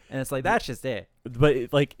again. And it's like that's just it.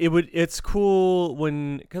 But like it's cool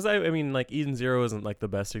when, because I mean, like Eden Zero isn't like the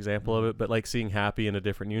best example of it, but like seeing Happy in a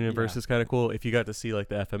different universe is kind of cool. If you got to see like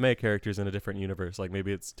the FMA characters in a different universe, like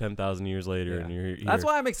maybe it's 10,000 years later and you're here. That's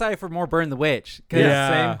why I'm excited for more Burn the Witch. Cause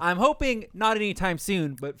I'm hoping not anytime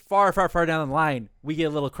soon, but far down the line, we get a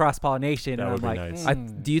little cross pollination. That and would I'm be like,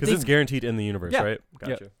 nice. Do you because think it's guaranteed in the universe, right?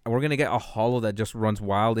 Gotcha. we're gonna get a Hollow that just runs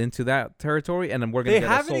wild into that territory, and then we're gonna they get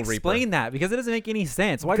haven't a Soul Reaper? explained that because it doesn't make any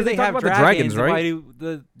sense. Why do Because they they talk have about the dragons? dragons, right? Why do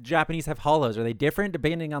the Japanese have hollows? Are they different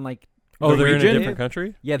depending on like? Oh, they're region? in a different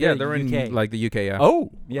country? Yeah, They're in in UK. like the UK. Yeah. Oh,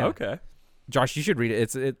 Yeah. Okay. Josh, you should read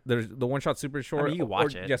it. There's the one shot super short. you can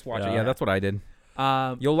watch it. Just watch it. Yeah. Yeah, that's what I did.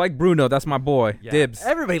 Um, You'll like Bruno. That's my boy. yeah. Dibs.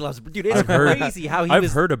 Everybody loves, dude. It's I've heard- crazy how he I've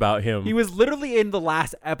was. heard about him. He was literally in the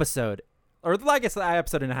last episode, or I guess the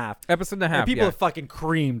episode and a half. Episode and a half. And people yeah. have fucking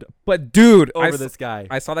creamed But dude, over this guy.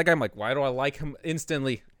 I saw that guy. I'm like, why do I like him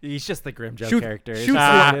instantly? He's just the Grim Joe Shoot- character. It's Shoots,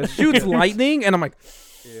 just what it is. shoots lightning, and I'm like,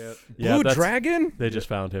 Yeah, Blue that's- Dragon They just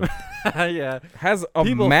found him. Yeah. has a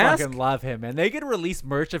People mask. fucking love him, man. They could release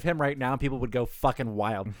merch of him right now, and people would go fucking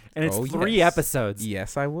wild. And it's Oh, 3 yes. episodes.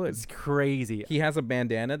 Yes, I would. It's crazy. He has a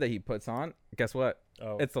bandana that he puts on. Guess what?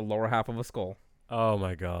 Oh. It's the lower half of a skull. Oh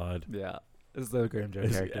my God. Yeah. It's the Grim Joe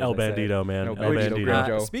It's character. El as I said. Bandito, man. El El Bandito, Bandito. Grim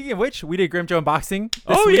Joe. Speaking of which, we did Grim Joe unboxing this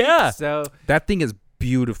Oh, week, yeah. So That thing is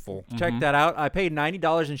beautiful. check that out. I paid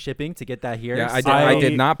 $90 in shipping to get that here. Yeah, So I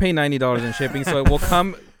did not pay $90 in shipping, so it will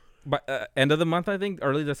come by end of the month. I think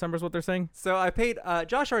early December is what they're saying. So I paid.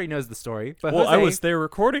 Josh already knows the story, but Well, Jose, I was there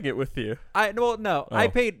recording it with you. I Oh.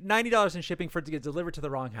 paid $90 in shipping for it to get delivered to the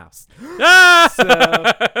wrong house. Ah!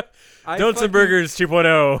 I Don'ts fucking- and Burgers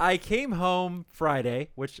 2.0. I came home Friday.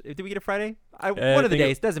 Which did we get it Friday? I one of the think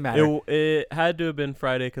days doesn't matter. It had to have been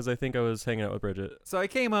Friday because I think I was hanging out with Bridget. So I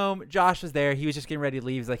came home. Josh was there. He was just getting ready to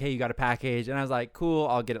leave. He's like, "Hey, you got a package?" And I was like, "Cool,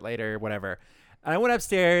 I'll get it later, whatever." And I went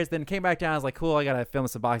upstairs, then came back down. I was like, "Cool, I gotta film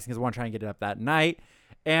this unboxing because I want to try and get it up that night."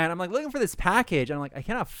 And I'm like looking for this package, and I'm like, I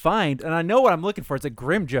cannot find. And I know what I'm looking for. It's a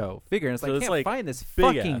Grim Joe figure, and it's So like I it's can't like find this big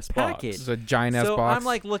fucking ass box. package. It's a giant ass So box. I'm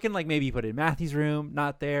like looking, like maybe he put it in Matthew's room,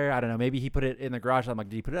 not there. I don't know. Maybe he put it in the garage. I'm like,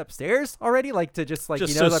 did he put it upstairs already? Like to just like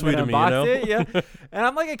Just he knows so I'm sweet gonna of me, you unbox know? it, yeah. And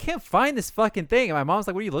I'm like, I can't find this fucking thing. And my mom's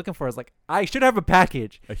like, what are you looking for? I was like, I should have a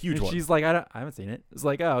package. A huge And one. she's like, I haven't seen it. It's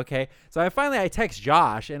like, oh, okay. So I text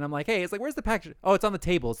Josh, and I'm like, hey, it's like, where's the package? Oh, it's on the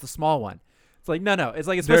table. It's the small one. It's like, no. It's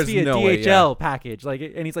like it's supposed to be a There's no way, DHL package. Like,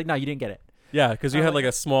 and he's like, no, you didn't get it. Yeah, because you had like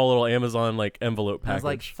a small little Amazon like envelope I was package.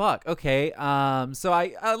 like, fuck, okay. So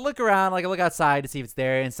I look around, like I look outside to see if it's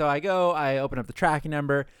there. And so I open up the tracking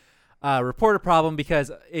number, report a problem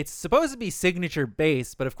because it's supposed to be signature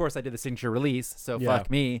based, but of course I did the signature release, so Yeah.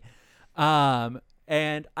 fuck me.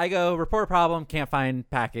 And I go, report a problem, can't find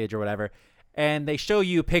package or whatever. And they show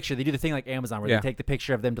you a picture. They do the thing like Amazon where Yeah. they take the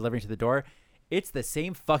picture of them delivering to the door. It's the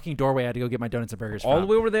same fucking doorway I had to go get my donuts and burgers all from. the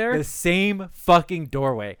way over there. The same fucking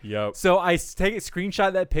doorway. Yep. So I take a screenshot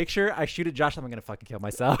of that picture. I shoot at Josh. I'm gonna fucking kill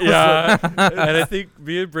myself. Yeah, and I think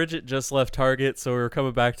me and Bridget just left Target, so we were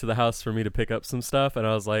coming back to the house for me to pick up some stuff, and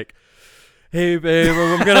I was like, "Hey, babe,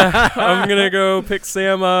 I'm gonna go pick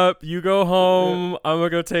Sam up. You go home. I'm gonna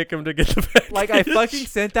go take him to get the package." Like I fucking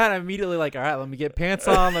sent that. I'm immediately like, all right, let me get pants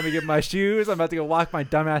on. Let me get my shoes. I'm about to go walk my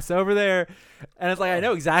dumbass over there. And it's like I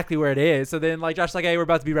know exactly where it is. So then like Josh's like, hey, we're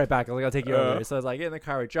about to be right back. I was like, I'll take you over there. So I was like, get in the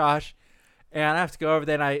car with Josh. And I have to go over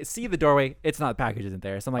there, and I see the doorway. It's not, the package isn't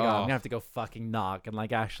there. So I'm like, I'm gonna have to go fucking knock and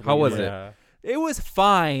like actually. How was like, it? It was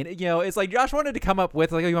fine. You know, it's like Josh wanted to come up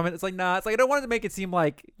with like, oh, you want me? It's like, nah. It's like I don't want it to make it seem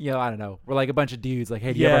like, you know, I don't know. We're like a bunch of dudes. Like,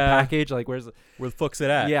 hey, do you have Yeah. our package? Like, where's? Where the fuck's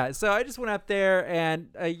it at? Yeah. So I just went up there and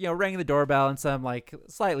you know, rang the doorbell, and some like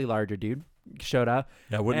slightly larger dude showed up.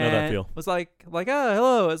 Yeah, I wouldn't know that feel. Was like, oh,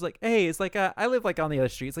 hello. It's like, hey, it's like, I live like on the other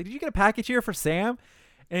street. It's like, did you get a package here for Sam?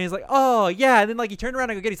 And he's like, oh yeah. And then like he turned around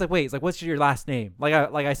and go get it. He's like, wait, it's like, what's your last name? Like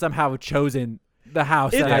I somehow chosen the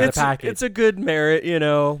house that has the package. It's a good merit, you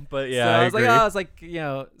know. But yeah, so I was agree. like, oh, it's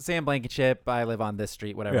like, Sam Blankenship. I live on this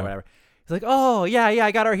street, whatever. He's like, oh yeah,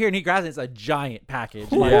 I got it here, and he grabs it. It's a giant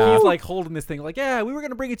package. Like, he's like holding this thing, like, yeah, we were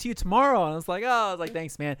gonna bring it to you tomorrow. And I was like,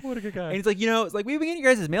 thanks, man. What a good guy. And he's like, it's like we've been getting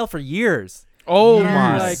your guys' mail for years. Oh my!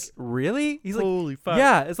 my! Like, really? He's like, holy fuck.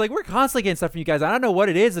 Yeah, it's like we're constantly getting stuff from you guys. I don't know what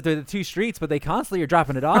it is that they're the two streets, but they constantly are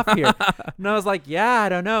dropping it off here. And I was like, yeah, I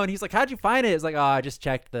don't know. And he's like, how'd you find it? It's like, oh, I just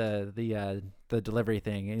checked the delivery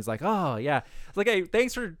thing. And he's like, oh yeah. It's like, hey,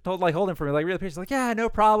 thanks for holding for me. Like, really appreciate. Like, yeah, no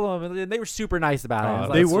problem. And they were super nice about it. I was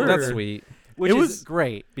like, they were. That's sweet. Which is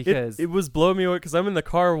great because it was blowing me away because I'm in the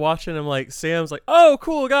car watching. I'm like, Sam's like, oh,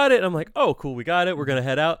 cool, got it. And I'm like, oh, cool, we got it. We're gonna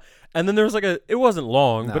head out. And then there was like it wasn't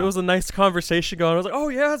long, but it was a nice conversation going. I was like, oh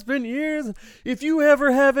yeah, it's been years. And if you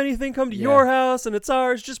ever have anything come to your house and it's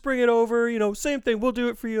ours, just bring it over. Same thing, we'll do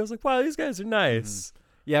it for you. I was like, wow, these guys are nice.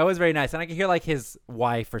 Yeah, it was very nice. And I could hear like his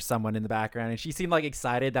wife or someone in the background, and she seemed like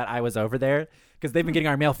excited that I was over there because they've been getting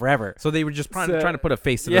our mail forever. So they were just trying to put a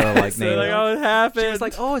face to the like so name. like, oh, it happened. She was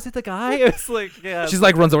like, oh, is it the guy? It's like, yeah. She's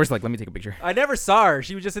like runs over. She's like, let me take a picture. I never saw her.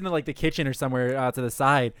 She was just in the kitchen or somewhere to the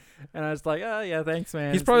side, and I was like, oh yeah, thanks,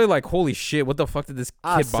 man. He's probably like, holy shit, what the fuck did this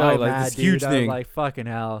kid so buy? Like mad, this dude. huge I thing. was like, fucking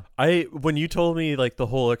hell. When you told me like the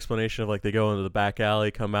whole explanation of like they go into the back alley,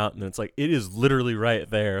 come out, and it's like it is literally right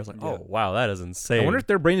there. I was like, oh wow, that is insane. I wonder if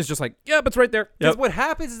their brain is just like, yep, it's right there. Because what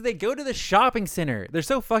happens is they go to the shopping center. They're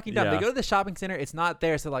so fucking dumb. Yeah. They go to the shopping center. It's not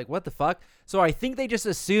there. So like, what the fuck? So I think they just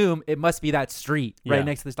assume it must be that street right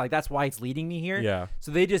next to this. Like, that's why it's leading me here. Yeah. So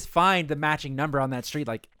they just find the matching number on that street,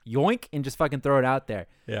 like yoink, and just fucking throw it out there.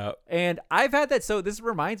 Yeah. And I've had that. So this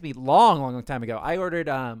reminds me, long time ago, I ordered,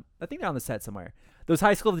 I think they're on the set somewhere. Those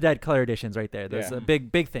High School of the Dead color editions right there. Those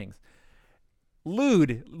big things.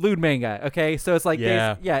 Lewd manga. Okay. So it's like,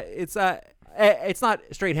 it's not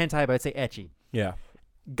straight hentai, but I'd say ecchi. Yeah.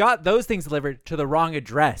 Got those things delivered to the wrong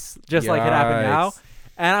address, just like it happened now.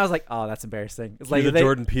 And I was like, oh, that's embarrassing. It's like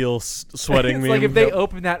Jordan Peele sweating it's me. like if they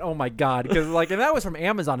opened that, oh my God. Because and that was from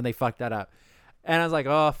Amazon and they fucked that up. And I was like,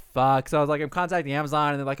 oh, fuck. So I was like, I'm contacting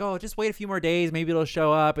Amazon and they're like, oh, just wait a few more days. Maybe it'll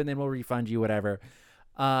show up and then we'll refund you, whatever.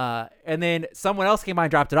 And then someone else came by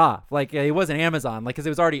and dropped it off. Like, it wasn't Amazon, like, because it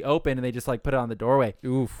was already open and they just like put it on the doorway.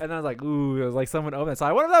 Oof. And I was like, ooh, it was like someone opened it. So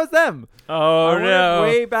I wonder if that was them. Oh, no.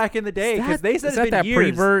 Way back in the day, because they said it's been years.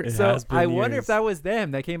 Pre-vert? So I wonder if that was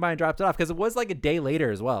them that came by and dropped it off, because it was like a day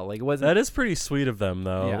later as well. Like, it wasn't. That is pretty sweet of them,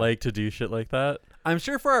 though, like to do shit like that. I'm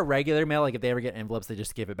sure for our regular mail, like if they ever get envelopes, they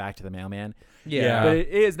just give it back to the mailman. Yeah. But it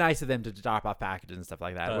is nice of them to drop off packages and stuff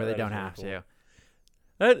like that, where they don't have to.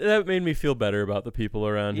 That made me feel better about the people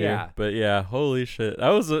around here. But yeah, holy shit, that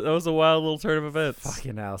was a wild little turn of events.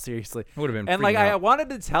 Fucking hell, seriously. Would have been. And like I wanted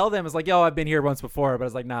to tell them, it's like, yo, I've been here once before, but I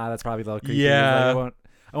was like, nah, that's probably a little creepy. Yeah. Like,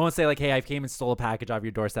 I won't say like, hey, I came and stole a package off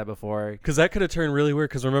your doorstep before. Because that could have turned really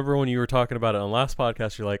weird. Because remember when you were talking about it on the last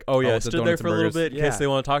podcast, you're like, oh yeah, I stood there for a little bit in case they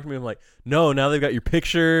want to talk to me. I'm like, no, now they've got your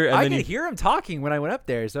picture. And I then could hear him talking when I went up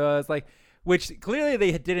there, so I was like, which clearly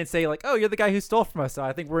they didn't say like, oh, you're the guy who stole from us, so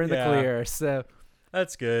I think we're in the clear. So.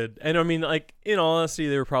 That's good. And I mean, like, in all honesty,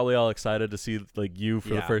 they were probably all excited to see like you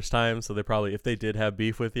for the first time. So they probably, if they did have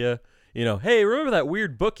beef with you, hey, remember that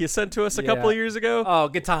weird book you sent to us a couple of years ago? Oh,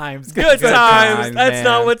 good times. Good times. That's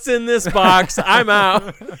not what's in this box. I'm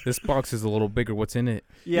out. This box is a little bigger. What's in it?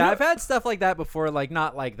 Yeah, I've had stuff like that before. Like,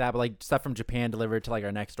 not like that, but like stuff from Japan delivered to like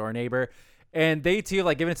our next door neighbor. And they too,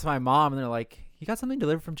 like, giving it to my mom, and they're like, you got something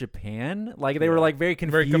delivered from Japan? Like, they were like very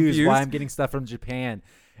confused why I'm getting stuff from Japan.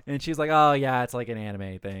 And she's like, oh, yeah, it's like an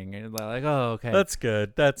anime thing. And they're like, oh, okay. That's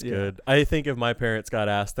good. That's good. I think if my parents got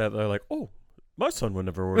asked that, they're like, oh, my son would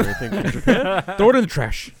never order anything from Japan. Throw it in the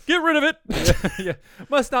trash. Get rid of it. Yeah.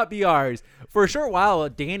 Must not be ours. For a short while,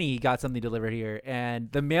 Danny got something delivered here.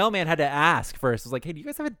 And the mailman had to ask first. It was like, hey, do you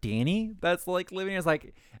guys have a Danny that's like living here? It's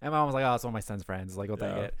like, and mom was like, oh, it's one of my son's friends. Like, we'll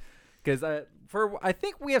take it. Because I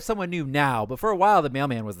think we have someone new now, but for a while, the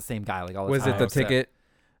mailman was the same guy. Like all the time. Was it the ticket?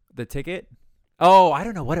 The ticket? Oh, I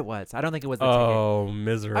don't know what it was. I don't think it was the ticket. Oh,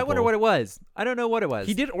 miserable. I wonder what it was. I don't know what it was.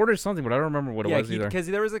 He did order something, but I don't remember what it was either. Because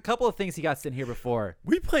there was a couple of things he got sent here before.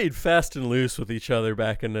 We played fast and loose with each other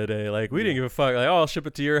back in the day. Like, we didn't give a fuck. Like, oh, I'll ship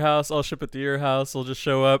it to your house. I'll ship it to your house. I'll just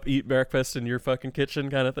show up, eat breakfast in your fucking kitchen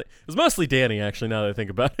kind of thing. It was mostly Danny, actually, now that I think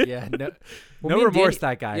about it. Yeah, no remorse,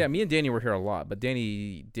 that guy. Yeah, me and Danny were here a lot, but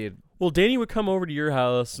Danny did... Well, Danny would come over to your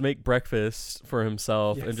house, make breakfast for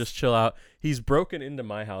himself, and just chill out. He's broken into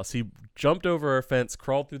my house. He jumped over our fence,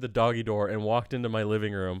 crawled through the doggy door, and walked into my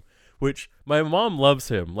living room which my mom loves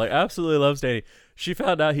him, like absolutely loves Danny. She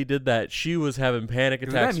found out he did that. She was having panic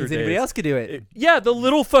attacks. That means anybody else could do it. Yeah, the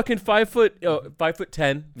little fucking 5'10",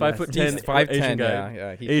 5'10", He's 5'10", Asian guy.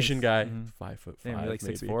 Yeah, Asian guy, Mhm. 5'5", Damn, like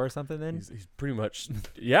 6'4" maybe. or something. Then He's pretty much,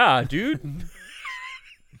 yeah, dude.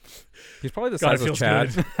 He's probably the God, it size of feels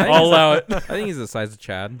Chad. good. I'll allow it. I think he's the size of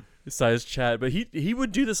Chad. Size Chad, but he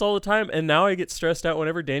would do this all the time, and now I get stressed out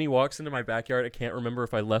whenever Danny walks into my backyard. I can't remember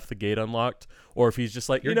if I left the gate unlocked or if he's just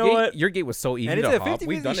like, you know what? Your gate was so easy and it's to a hop.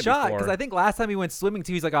 We've 50-50 done it shot before. because I think last time he went swimming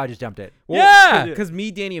too, he's like, oh, I just jumped it. Yeah! because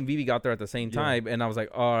me, Danny, and Vivi got there at the same time, and I was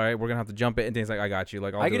like, all right, we're gonna have to jump it. And Danny's like, I got you.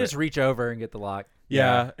 Like, I can just reach over and get the lock.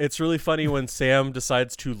 Yeah, it's really funny when Sam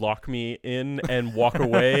decides to lock me in and walk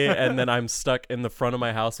away, and then I'm stuck in the front of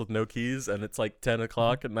my house with no keys, and it's like 10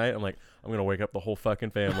 o'clock at night. I'm like, I'm going to wake up the whole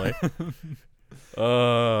fucking family.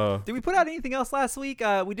 Did we put out anything else last week?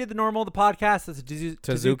 We did the normal, the podcast. That's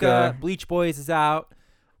Tezuka. Bleach Boys is out.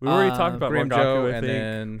 We already talked about Grim Mongaku, Joe, I and think.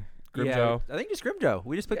 then Grimjoe. I think just Grimjoe.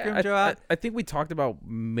 We just put Yeah, Grimjoe out. I think we talked about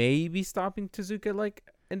maybe stopping Tezuka like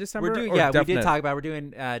in December. We're doing, or yeah, we definite? did talk about. We're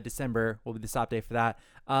doing December. Will be the stop date for that.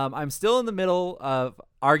 I'm still in the middle of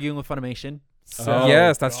arguing with Funimation. So Oh,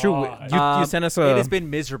 yes, that's true. God. You sent us it a. has been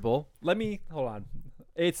miserable. Let me hold on.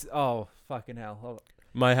 It's fucking hell. Hold on.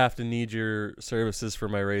 Might have to need your services for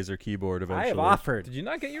my Razer keyboard eventually. I have offered. Did you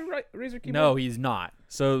not get your Razer keyboard? No, he's not.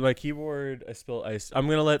 So my keyboard, I spilled ice. I'm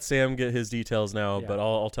gonna let Sam get his details now, Yeah. but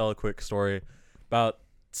I'll tell a quick story. About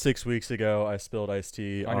 6 weeks ago, I spilled iced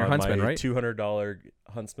tea On your Huntsman, my right? $200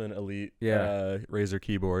 Huntsman Elite Yeah. Razer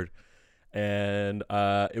keyboard, and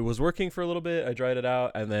it was working for a little bit. I dried it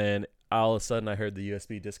out, and then all of a sudden, I heard the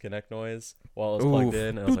USB disconnect noise while it was plugged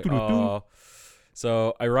in, and I was like, oh.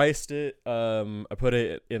 So I riced it. I put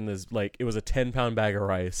it in this, like, it was a 10-pound bag of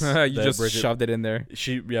rice. you that just Bridget- shoved it in there.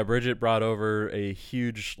 Bridget brought over a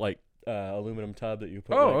huge, like, aluminum tub that you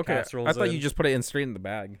put Oh, like, okay. casseroles I thought in. you just put it in straight in the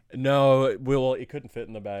bag. No, well, it couldn't fit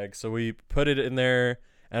in the bag, so we put it in there,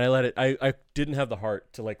 and I let it. I didn't have the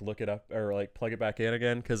heart to like look it up or like plug it back in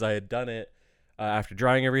again because I had done it after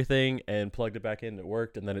drying everything and plugged it back in. It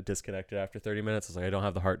worked, and then it disconnected after 30 minutes. I was like, I don't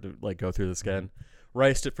have the heart to like go through this again.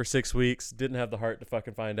 Riced it for 6 weeks. Didn't have the heart to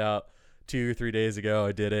fucking find out. 2 or 3 days ago,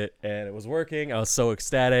 I did it, and it was working. I was so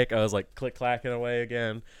ecstatic. I was like click clacking away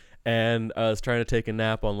again. And I was trying to take a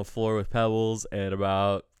nap on the floor with Pebbles, and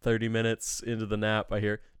about 30 minutes into the nap, I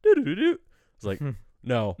hear doo-doo-doo-doo. I was like,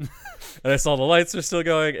 no. And I saw the lights are still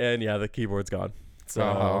going, and yeah, the keyboard's gone.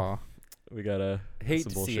 So we gotta Hate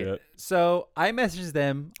some to see bullshit. it. So I messaged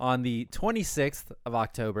them on the 26th of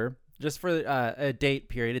October, just for a date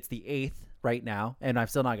period. It's the 8th right now, and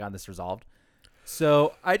I've still not gotten this resolved.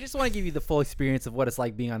 So I just want to give you the full experience of what it's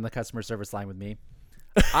like being on the customer service line with me.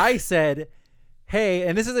 I said, hey,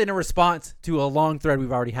 and this is in a response to a long thread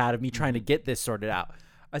we've already had of me trying to get this sorted out.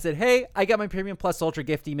 I said, hey, I got my Premium Plus Ultra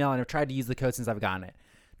gift email, and I've tried to use the code since I've gotten it.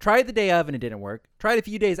 Tried the day of, and it didn't work. Tried a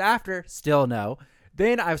few days after, still no.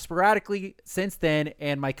 Then I've sporadically since then,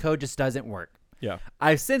 and my code just doesn't work. Yeah.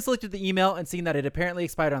 I've since looked at the email and seen that it apparently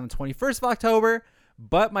expired on the 21st of October,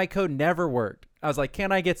 but my code never worked. I was like,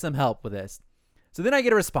 can I get some help with this? So then I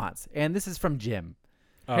get a response, and this is from Jim.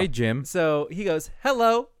 Hey, Jim. So he goes,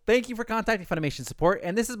 hello, thank you for contacting Funimation support.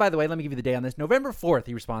 And this is, by the way, let me give you the day on this. November 4th,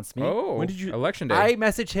 he responds to me. Oh, When did you- election day? I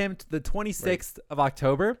messaged him to the 26th of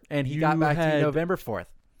October, and he got You back to me had- November 4th.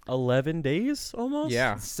 11 days almost?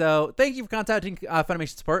 yeah. So thank you for contacting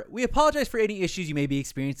Funimation support. We apologize for any issues you may be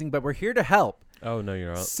experiencing, but we're here to help. Oh, no,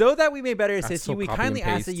 you're not. So that we may better assist so you, we copy kindly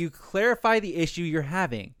and ask that paste. you clarify the issue you're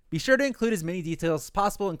having. Be sure to include as many details as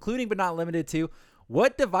possible, including but not limited to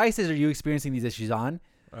what devices are you experiencing these issues on?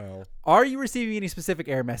 Oh. Are you receiving any specific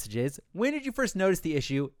error messages? When did you first notice the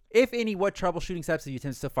issue? If any, what troubleshooting steps have you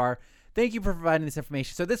attempted so far? Thank you for providing this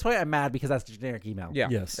information. So this way I'm mad because that's a generic email. Yeah.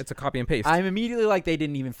 Yes. It's a copy and paste. I'm immediately like, they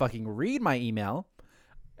didn't even fucking read my email.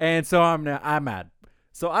 And so I'm mad.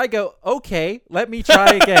 So I go, okay, let me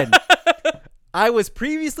try again. I was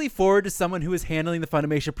previously forwarded to someone who was handling the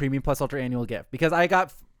Funimation Premium Plus Ultra annual gift because I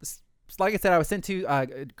got, like I said, I was sent to a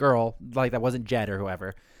girl, like that wasn't Jed or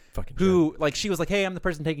whoever, Fucking who, like, she was like, hey, I'm the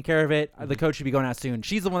person taking care of it. The code should be going out soon.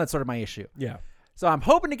 She's the one that sorted my issue. Yeah. So I'm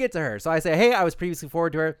hoping to get to her. So I say, hey, I was previously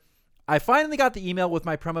forwarded to her. I finally got the email with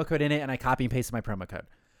my promo code in it, and I copy and pasted my promo code.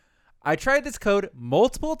 I tried this code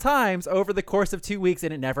multiple times over the course of 2 weeks,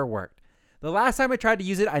 and it never worked. The last time I tried to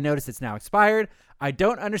use it, I noticed it's now expired. I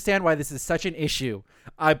don't understand why this is such an issue.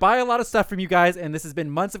 I buy a lot of stuff from you guys, and this has been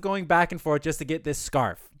months of going back and forth just to get this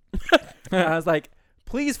scarf. And I was like,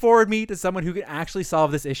 please forward me to someone who can actually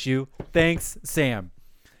solve this issue. Thanks, Sam.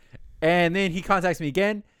 And then he contacts me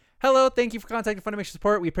again. Hello, thank you for contacting Funimation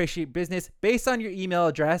support. We appreciate business. Based on your email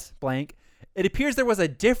address, blank, It appears there was a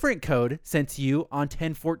different code sent to you on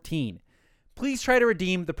 10/14. Please try to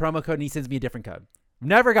redeem the promo code, and he sends me a different code.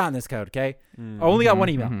 Never gotten this code, okay? I only got one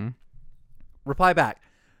email. Reply back.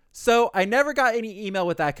 So I never got any email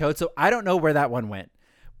with that code, so I don't know where that one went.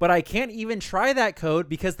 But I can't even try that code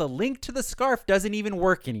because the link to the scarf doesn't even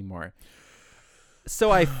work anymore.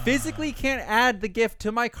 So I physically can't add the gift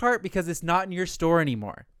to my cart because it's not in your store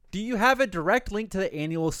anymore. Do you have a direct link to the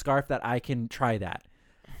annual scarf that I can try that?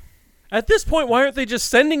 At this point, why aren't they just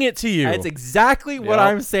sending it to you? That's exactly what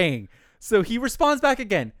I'm saying. So he responds back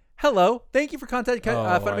again. Hello. Thank you for contacting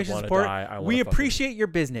Funimation Support. We appreciate your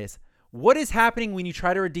business. What is happening when you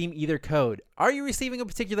try to redeem either code? Are you receiving a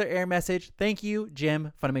particular error message? Thank you,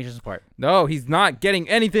 Jim, Funimation Support. No, he's not getting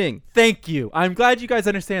anything. Thank you. I'm glad you guys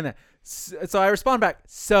understand that. So I respond back.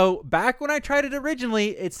 So back when I tried it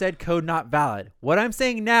originally, it said code not valid. What I'm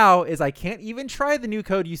saying now is I can't even try the new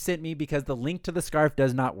code you sent me because the link to the scarf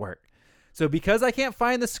does not work. So because I can't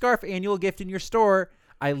find the scarf annual gift in your store,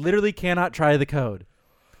 I literally cannot try the code.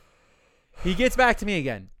 He gets back to me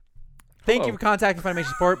again. Thank you for contacting Funimation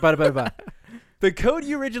Support. The code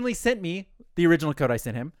you originally sent me, the original code I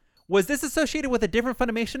sent him, was this associated with a different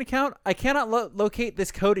Funimation account? I cannot locate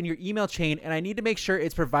this code in your email chain, and I need to make sure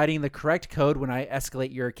it's providing the correct code when I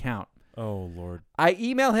escalate your account. Oh, Lord. I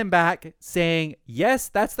email him back saying, yes,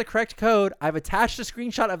 that's the correct code. I've attached a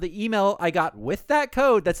screenshot of the email I got with that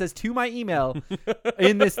code that says to my email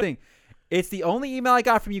in this thing. It's the only email I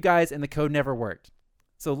got from you guys, and the code never worked.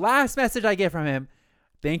 So last message I get from him,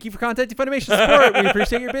 thank you for contacting Funimation Support. We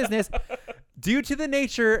appreciate your business. Due to the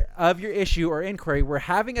nature of your issue or inquiry, we're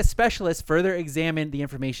having a specialist further examine the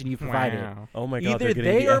information you provided. Wow. Oh my God. Either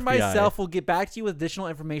they or myself will get back to you with additional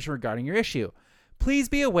information regarding your issue. Please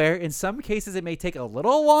be aware, in some cases, it may take a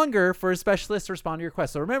little longer for a specialist to respond to your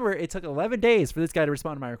request. So remember, it took 11 days for this guy to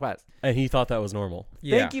respond to my request. And he thought that was normal.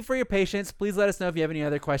 Yeah. Thank you for your patience. Please let us know if you have any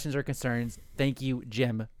other questions or concerns. Thank you,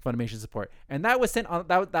 Jim, Funimation Support. And that was sent on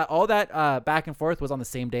all that back and forth was on the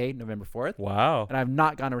same day, November 4th. Wow. And I've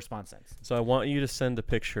not gotten a response since. So I want you to send a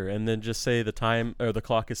picture and then just say the time or the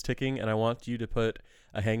clock is ticking, and I want you to put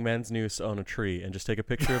a hangman's noose on a tree and just take a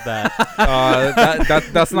picture of that.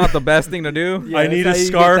 That's not the best thing to do. Yeah, I need a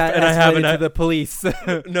scarf and I haven't to the police.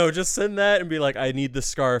 No, just send that and be like, I need the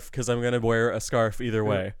scarf because I'm gonna wear a scarf either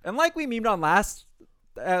way. And like we memed on last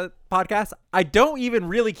podcast, I don't even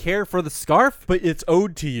really care for the scarf, But it's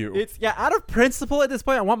owed to you. it's out of principle at this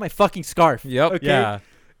point. I want my fucking scarf. Yep. Okay. Yeah.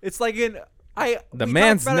 It's like The we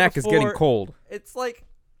man's talked about it neck is getting before. cold. It's like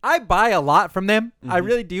I buy a lot from them. I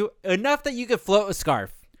really do. Enough that you could float a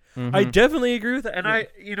scarf. I definitely agree with that. And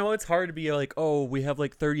it's hard to be like, oh, we have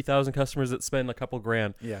like 30,000 customers that spend a couple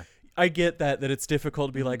grand. Yeah. I get that it's difficult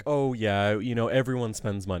to be like, oh yeah, everyone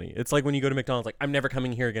spends money. It's like when you go to McDonald's, like, I'm never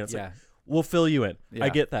coming here again. It's like, we'll fill you in. Yeah. I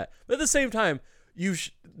get that. But at the same time,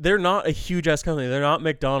 they're not a huge ass company. They're not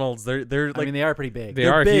McDonald's. They're like, I mean, they are pretty big. They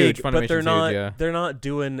they're are big, huge. but Funimation's they're not. huge, yeah. They're not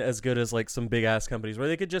doing as good as like some big ass companies where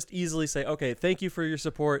they could just easily say, okay, thank you for your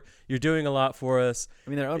support. You're doing a lot for us. I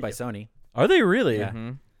mean, they're owned by Sony. Are they really? Yeah.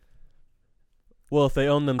 Mhm. Well, if they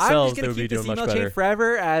own I'm themselves, just they gonna would be keep this doing much email better. chain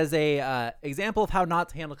forever as a example of how not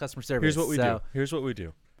to handle customer service. Here's what we do. Here's what we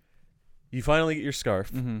do. You finally get your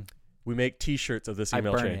scarf. Mm-hmm. We make T-shirts of this I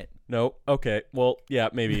email burn chain. it. No. Okay. Well, yeah,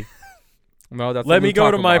 maybe. No, that's Let what me we go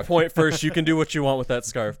talk to my about. point first. You can do what you want with that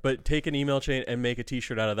scarf, but take an email chain and make a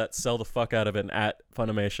T-shirt out of that. Sell the fuck out of it at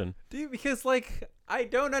Funimation. Dude, because like I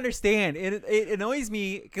don't understand. It annoys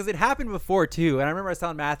me because it happened before too. And I remember I was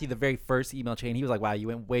telling Matthew the very first email chain. He was like, "Wow, you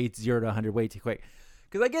went way 0 to 100 way too quick."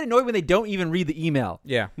 Because I get annoyed when they don't even read the email.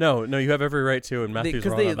 Yeah. No, you have every right to, and Matthew's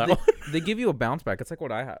wrong on that one. They give you a bounce back. It's like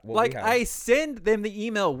what I have. Like I send them the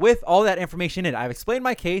email with all that information in it. I've explained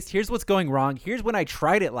my case. Here's what's going wrong. Here's when I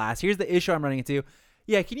tried it last. Here's the issue I'm running into.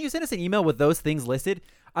 Yeah, can you send us an email with those things listed?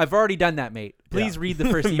 I've already done that, mate. Please read the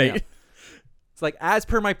first email. It's like, as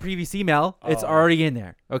per my previous email, it's already in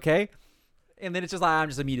there. Okay. And then it's just like, I'm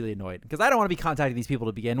just immediately annoyed because I don't want to be contacting these people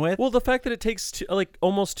to begin with. Well, the fact that it takes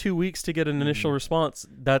almost 2 weeks to get an initial response,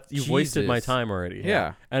 that you've wasted my Jesus. time already.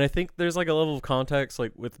 Yeah. And I think there's like a level of context,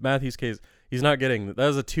 like with Matthew's case, he's not getting that.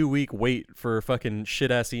 Was a 2-week wait for a fucking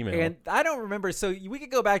shit ass email. And I don't remember. So we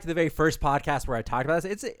could go back to the very first podcast where I talked about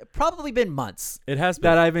this. It's probably been months it has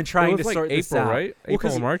been. that I've been trying It to was like sort April, this out. right? Well,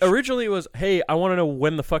 April, 'cause March. originally it was, hey, I want to know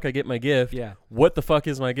when the fuck I get my gift. Yeah. What the fuck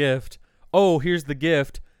is my gift? Oh, here's the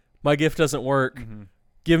gift. My gift doesn't work. Mm-hmm.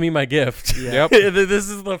 Give me my gift. Yeah. This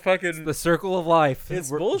is the fucking. The circle of life.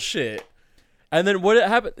 It's bullshit. And then what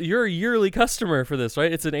happened? You're a yearly customer for this,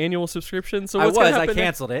 right? It's an annual subscription. So what's gonna I happen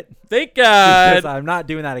canceled it. Thank Because God. I'm not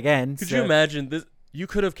doing that again. Could so- you imagine this? You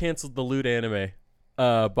could have canceled the lewd anime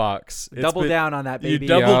box. Double down on that, baby. You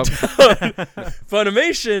double down.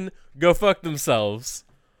 Funimation, go fuck themselves.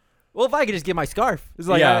 Well, if I could just get my scarf. It's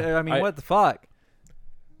like, Yeah, I mean, what the fuck?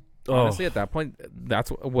 Honestly, at that point,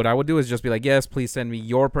 that's what I would do is just be like, yes, please send me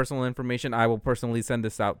your personal information. I will personally send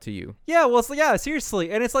this out to you. Yeah, well, so yeah,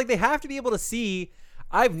 seriously. And it's like they have to be able to see.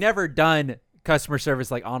 I've never done customer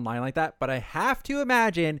service like online like that, but I have to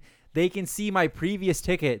imagine they can see my previous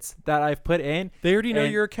tickets that I've put in. They already know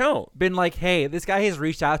and your account. Been like, hey, this guy has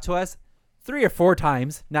reached out to us 3 or 4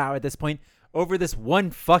 times now at this point over this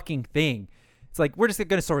one fucking thing. It's like, we're just going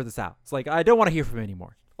to sort this out. It's like, I don't want to hear from him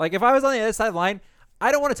anymore. Like, if I was on the other side of the line,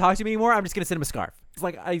 I don't want to talk to him anymore. I'm just going to send him a scarf. It's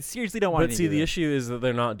like, I seriously don't want to. But see, the issue is that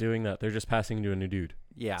they're not doing that. They're just passing to a new dude.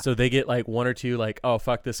 Yeah. So they get like 1 or 2 like, oh,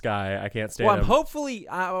 fuck this guy. I can't stand him.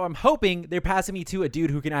 I'm hoping they're passing me to a dude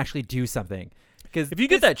who can actually do something. Because if you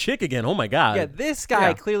get that chick again, oh my God. Yeah, this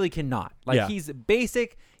guy clearly cannot. Like, he's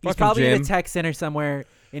basic. He's Fucking probably in Jim. a tech center somewhere,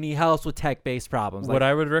 and he helps with tech-based problems. What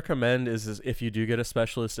I would recommend is if you do get a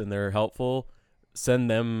specialist and they're helpful,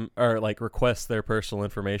 send them or like request their personal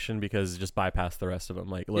information, because just bypass the rest of them.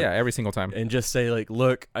 Like, look, Every single time. and just say like,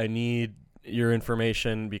 look, I need your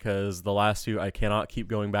information because the last 2, I cannot keep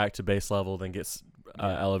going back to base level, then gets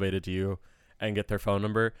elevated to you, and get their phone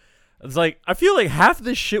number. It's like, I feel like half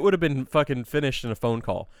this shit would have been fucking finished in a phone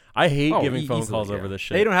call. I hate giving phone calls over this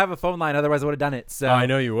shit. They don't have a phone line, otherwise I would have done it. So I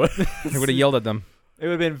know you would. They would have yelled at them. it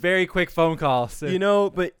would have been very quick phone call. So. You know,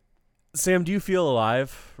 but Sam, do you feel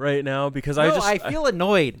alive right now? Because I feel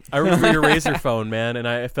annoyed. I remember your Razor phone, man, and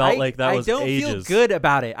I felt like that was ages. I don't feel good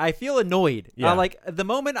about it. I feel annoyed. Yeah. Like the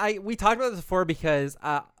moment we talked about this before, because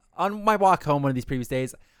on my walk home one of these previous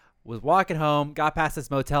days, was walking home, got past this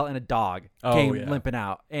motel, and a dog came limping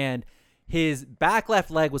out, and his back left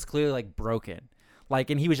leg was clearly like broken,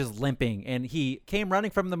 and he was just limping, and he came running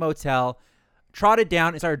from the motel, trotted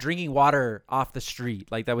down, and started drinking water off the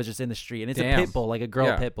street, like that was just in the street, and it's a pit bull, like a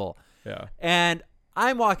girl pit bull. Yeah. And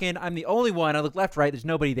I'm walking, I'm the only one. I look left, right, there's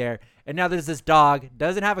nobody there. And now there's this dog,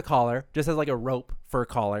 doesn't have a collar, just has like a rope for a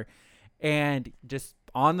collar, and just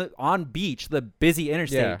on beach, the busy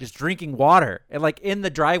interstate, just drinking water, and like in the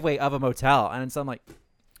driveway of a motel. And so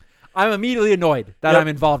I'm immediately annoyed that I'm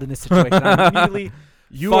involved in this situation. I'm immediately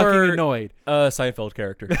fucking annoyed. A Seinfeld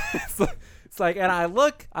character. It's like, and I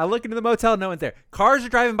look into the motel, no one's there. Cars are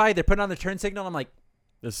driving by, they're putting on the turn signal. I'm like,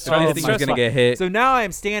 This I think he's gonna get hit. So now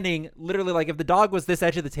I'm standing literally, like if the dog was this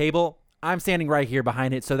edge of the table, I'm standing right here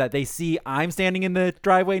behind it so that they see I'm standing in the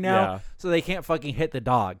driveway now, so they can't fucking hit the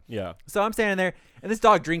dog. Yeah. So I'm standing there, and this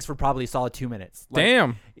dog drinks for probably a solid 2 minutes.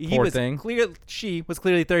 Damn. Poor thing. She was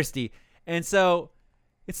clearly thirsty, and so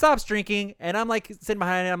it stops drinking, and I'm like sitting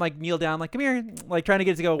behind it. I'm like kneel down, like come here, like trying to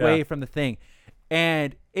get it to go away from the thing,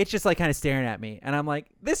 and it's just like kind of staring at me, and I'm like,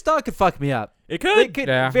 this dog could fuck me up. It could. It could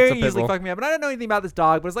very easily fuck me up, and I don't know anything about this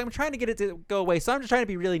dog, but it's like I'm trying to get it to go away, so I'm just trying to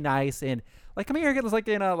be really nice and like come here, it's like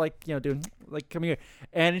doing like come here,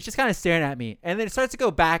 and it's just kind of staring at me, and then it starts to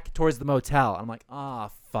go back towards the motel. I'm like,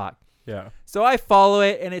 oh fuck. Yeah. So I follow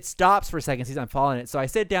it, and it stops for a second. Since I'm following it, so I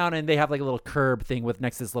sit down, and they have like a little curb thing with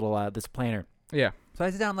next to this little this planter. Yeah. So I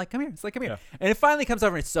sit down, I'm like, come here. It's like, come here. And it finally comes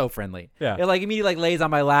over, and it's so friendly. Yeah. It like immediately like lays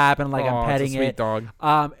on my lap, and like I'm petting it's a sweet it. dog.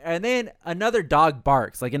 And then another dog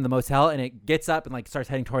barks like in the motel, and it gets up and like starts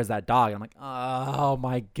heading towards that dog. And I'm like, oh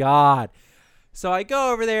my God. So I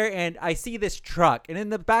go over there, and I see this truck, and in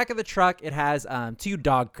the back of the truck, it has 2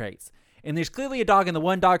 dog crates. And there's clearly a dog in the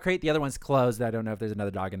one dog crate. The other one's closed. I don't know if there's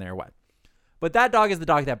another dog in there or what. But that dog is the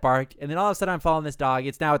dog that barked. And then all of a sudden, I'm following this dog.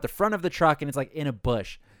 It's now at the front of the truck, and it's like in a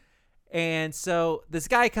bush. And so this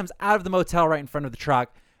guy comes out of the motel right in front of the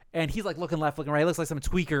truck, and he's like looking left, looking right. He looks like some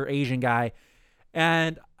tweaker Asian guy.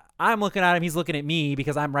 And I'm looking at him. He's looking at me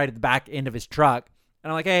because I'm right at the back end of his truck.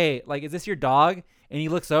 And I'm like, hey, like, is this your dog? And he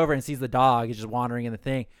looks over and sees the dog. He's just wandering in the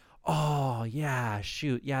thing. Oh, yeah,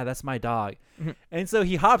 shoot. Yeah, that's my dog. Mm-hmm. And so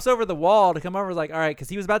he hops over the wall to come over. Like, all right, because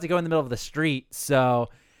he was about to go in the middle of the street. So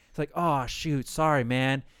it's like, oh, shoot, sorry,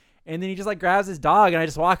 man. And then he just like grabs his dog, and I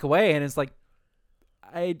just walk away. And it's like,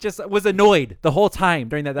 I just was annoyed the whole time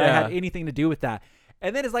during that I had anything to do with that.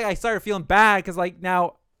 And then it's like I started feeling bad because like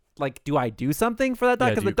now, like, do I do something for that dog?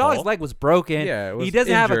 Because the dog's leg was broken. Yeah, he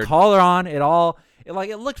doesn't have a collar on at all. It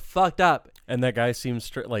looked fucked up. And that guy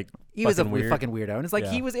seems like he was a fucking weirdo. And it's like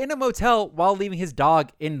he was in a motel while leaving his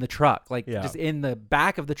dog in the truck, like just in the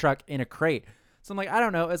back of the truck in a crate. So I'm like, I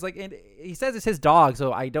don't know. It's like, and he says it's his dog,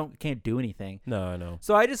 so I can't do anything. No, I know.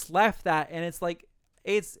 So I just left that, and it's like,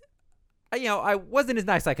 I wasn't as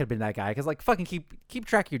nice as I could have been that guy, because like fucking keep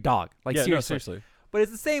track of your dog. Like seriously. But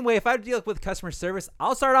it's the same way. If I deal with customer service,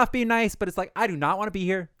 I'll start off being nice, but it's like, I do not want to be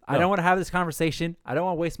here. No. I don't want to have this conversation. I don't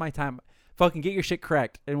want to waste my time. Fucking get your shit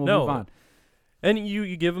correct, and we'll move on. And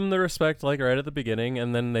you give them the respect like right at the beginning,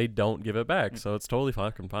 and then they don't give it back. So it's totally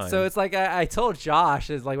fucking fine. So it's like I told Josh,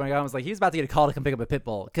 is like when I got him, I was like, he was about to get a call to come pick up a pit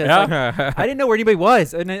bull because Yeah. I didn't know where anybody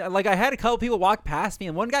was, and then, like I had a couple people walk past me,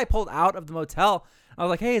 and one guy pulled out of the motel. I was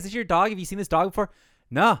like, hey, is this your dog? Have you seen this dog before?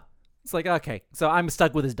 No. It's like, okay, so I'm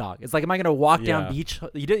stuck with his dog. It's like, am I gonna walk down beach?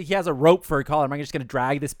 He has a rope for a collar. Am I just gonna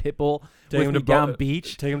drag this pit bull with me down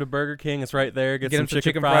beach? Take him to Burger King. It's right there. Get him some some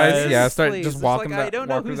chicken fries. Yeah, start Please. just It's walking. like, I don't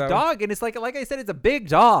know whose dog, and it's like I said, it's a big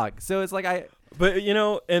dog. So it's like But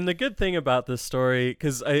and the good thing about this story,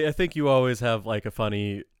 because I think you always have like a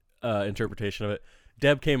funny interpretation of it.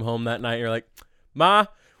 Deb came home that night. And you're like, Ma,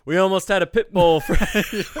 we almost had a pit bull for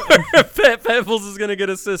Pebbles is gonna get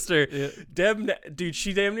a sister. Yeah. Deb, dude,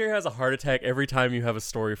 she damn near has a heart attack every time you have a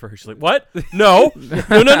story for her. She's like, what? No.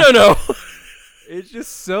 No. It's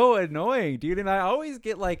just so annoying, dude. And I always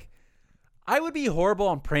get like, I would be horrible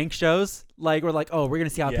on prank shows. Like, we're like, oh, we're going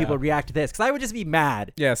to see how people react to this. Because I would just be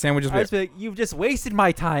mad. Yeah, Sam would just be like, you've just wasted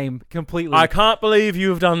my time completely. I can't believe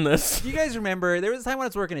you've done this. You guys remember, there was a time when I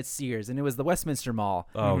was working at Sears, and it was the Westminster Mall.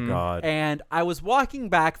 Oh, God. And I was walking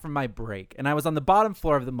back from my break, and I was on the bottom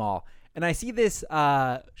floor of the mall. And I see this,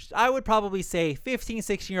 I would probably say 15,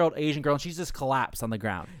 16-year-old Asian girl, and she's just collapsed on the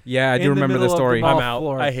ground. Yeah, I do remember the story. I'm out.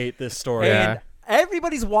 Floor. I hate this story. And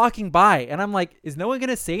everybody's walking by, and I'm like, is no one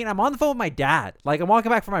gonna say it? And I'm on the phone with my dad. Like, I'm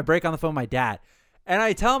walking back from my break on the phone with my dad, and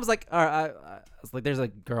I tell him, I was like, there's a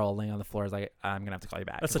girl laying on the floor. I was like, I'm gonna have to call you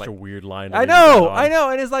back. That's such a weird line. I know.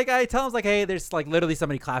 And it's like, I tell him, like, hey, there's like literally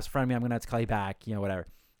somebody clasped in front of me. I'm gonna have to call you back. Whatever.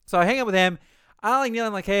 So I hang up with him. I like kneel.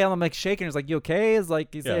 I'm like, hey, I'm like shaking. He's like, you okay? He's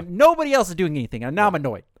like, and nobody else is doing anything. And now I'm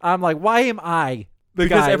annoyed. I'm like, why am I?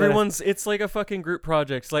 Because it's like a fucking group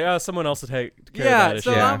project. It's like, oh, someone else will take care of that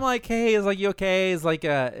issue. So I'm like, hey, is like, you okay? Is like,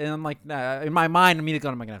 and I'm like, in my mind, I'm immediately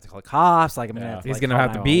going, am I gonna have to call the cops? Like, I'm gonna have to, he's gonna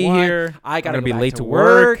have to be here. I gotta be go late to to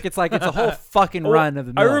work. It's like, it's a whole fucking run of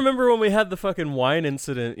the mill. I remember when we had the fucking wine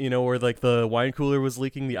incident, where like the wine cooler was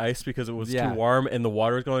leaking the ice because it was too warm and the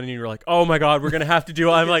water was going, and you were like, oh my God, we're gonna have to do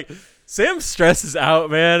it. I'm like, Sam stresses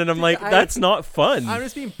out, man, and I'm like, that's not fun. I'm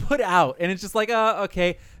just being put out, and it's just like,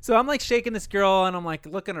 okay. So I'm like shaking this girl, and I'm like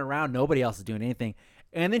looking around. Nobody else is doing anything,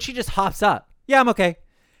 and then she just hops up. Yeah, I'm okay.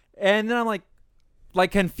 And then I'm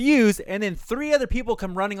like confused, and then 3 other people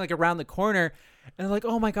come running like around the corner, and they're like,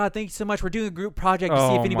 oh my God, thank you so much. We're doing a group project to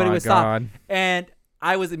see if anybody would stop. And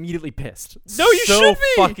I was immediately pissed. No, you should be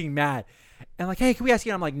fucking mad. And like, hey, can we ask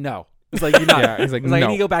you? And I'm like, no. He's like, you're not. He's like, no. I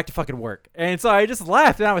need to go back to fucking work. And so I just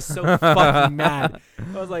left, and I was so fucking mad.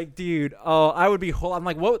 I was like, dude, I would be I'm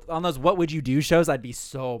like, what on those What Would You Do shows? I'd be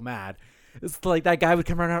so mad. It's like that guy would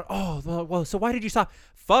come around. Oh, well, so why did you stop?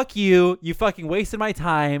 Fuck you. You fucking wasted my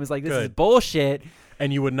time. It's like, this is bullshit.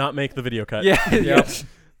 And you would not make the video cut. Yeah.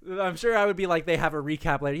 I'm sure I would be like, they have a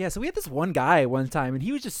recap later. Yeah, so we had this one guy one time, and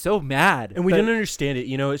he was just so mad. And we didn't understand it.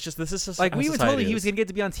 It's just, this is just like, we even told him he was going to get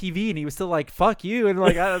to be on TV, and he was still like, fuck you. And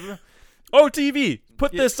like, I don't know. Oh, TV,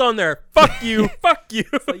 put this on there. Fuck you. Fuck you.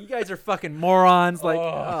 Like, you guys are fucking morons.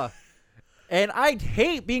 Like, and I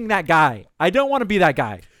hate being that guy. I don't want to be that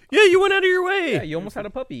guy. Yeah, you went out of your way. Yeah, you almost had a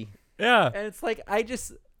puppy. Yeah. And it's like,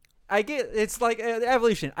 it's like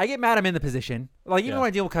evolution. I get mad I'm in the position. Like, even when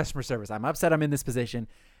I deal with customer service, I'm upset I'm in this position.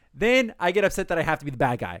 Then I get upset that I have to be the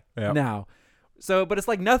bad guy now. So, but it's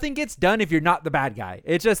like nothing gets done if you're not the bad guy.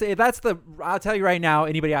 It's just, I'll tell you right now,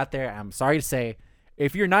 anybody out there, I'm sorry to say,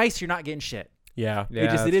 if you're nice, you're not getting shit. Yeah.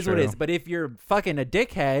 It is what it is. But if you're fucking a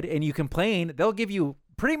dickhead and you complain, they'll give you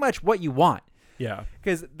pretty much what you want. Yeah.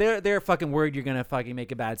 Because they're fucking worried you're going to fucking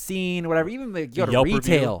make a bad scene, whatever. Even if you go to Yelp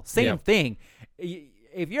retail, review. same thing.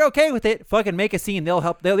 If you're okay with it, fucking make a scene. They'll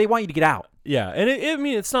help. They want you to get out. Yeah. And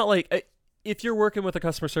it's not like, if you're working with a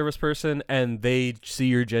customer service person and they see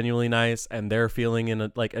you're genuinely nice and they're feeling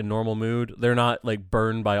in a normal mood, they're not like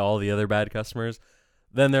burned by all the other bad customers,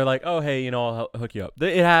 then they're like, oh, hey, I'll hook you up.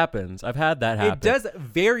 It happens. I've had that happen. It does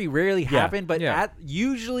very rarely happen, but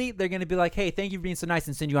usually they're going to be like, hey, thank you for being so nice,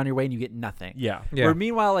 and send you on your way, and you get nothing. Yeah. Or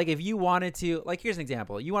meanwhile, like, if you wanted to, like, here's an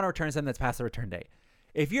example. You want to return something that's past the return date.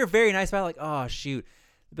 If you're very nice about it, like, oh, shoot.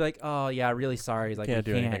 Be like, oh, yeah, really sorry. Like, can't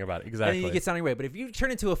do anything about it. Exactly. And then you get on your way. But if you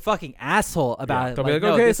turn into a fucking asshole about it, they'll like, be like,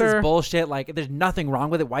 no, okay, this sir. is bullshit. Like, there's nothing wrong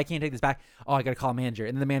with it. Why can't you take this back? Oh, I got to call a manager.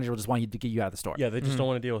 And then the manager will just want you to get you out of the store. Yeah, they just don't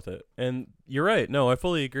want to deal with it. And you're right. No, I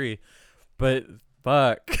fully agree. But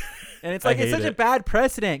fuck. And it's like, it's such a bad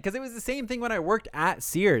precedent, because it was the same thing when I worked at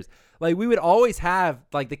Sears. Like, we would always have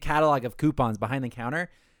like the catalog of coupons behind the counter.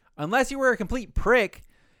 Unless you were a complete prick,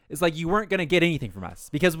 it's like you weren't going to get anything from us,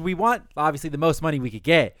 because we want obviously the most money we could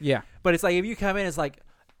get. Yeah. But it's like, if you come in, it's like,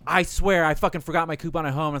 I swear I fucking forgot my coupon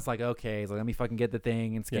at home. It's like, okay, it's like, let me fucking get the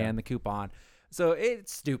thing and scan the coupon. So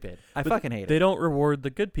it's stupid. I fucking hate it. They don't reward the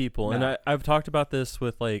good people. No. And I've talked about this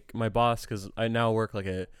with like my boss, because I now work like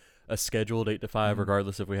a scheduled 8 to 5,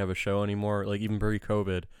 regardless if we have a show anymore. Like even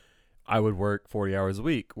pre-COVID, I would work 40 hours a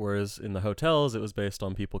week, whereas in the hotels, it was based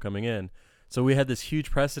on people coming in. So we had this huge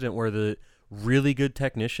precedent where the really good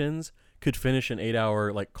technicians could finish an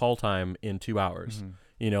 8-hour like call time in 2 hours.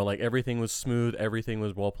 You know, like everything was smooth, everything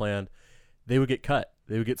was well planned. They would get cut.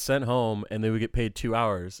 They would get sent home, and they would get paid 2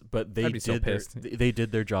 hours. But they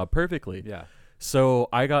did their job perfectly. Yeah. So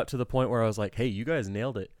I got to the point where I was like, "Hey, you guys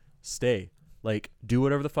nailed it. Stay. Like, do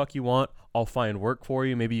whatever the fuck you want. I'll find work for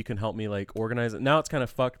you. Maybe you can help me like organize it." Now it's kind of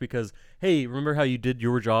fucked because, hey, remember how you did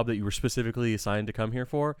your job that you were specifically assigned to come here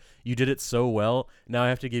for? You did it so well. Now I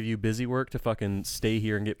have to give you busy work to fucking stay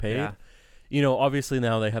here and get paid. Yeah. You know, obviously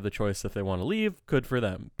now they have the choice if they want to leave. Good for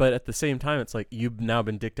them. But at the same time, it's like you've now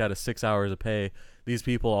been dicked out of 6 hours of pay. These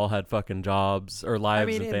people all had fucking jobs or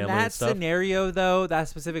lives and families in that and stuff. scenario, though, that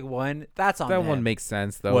specific one, that's on That them. one makes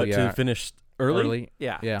sense, though. What, yeah. to finish early?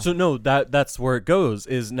 Yeah. Yeah. So no, that's where it goes,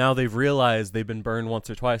 is now they've realized they've been burned once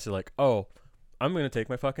or twice. They're like, oh, I'm going to take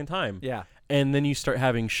my fucking time. Yeah. And then you start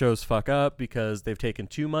having shows fuck up because they've taken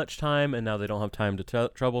too much time and now they don't have time to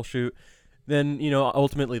troubleshoot. Then, you know,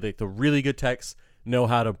 ultimately like the really good techs know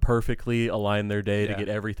how to perfectly align their day to get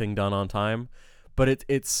everything done on time. But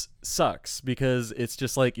it sucks because it's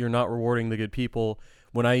just like you're not rewarding the good people.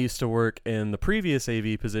 When I used to work in the previous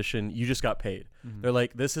AV position, you just got paid. They're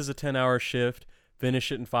like, this is a 10-hour shift.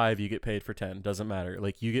 Finish it in 5, you get paid for 10. Doesn't matter.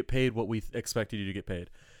 Like, you get paid what we expected you to get paid.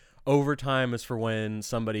 Overtime is for when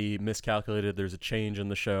somebody miscalculated, there's a change in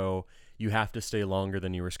the show. You have to stay longer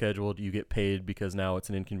than you were scheduled. You get paid because now it's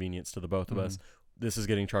an inconvenience to the both of us. This is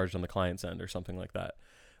getting charged on the client's end or something like that.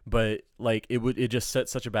 But like it just set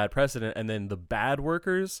such a bad precedent. And then the bad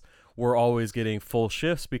workers were always getting full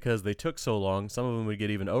shifts because they took so long. Some of them would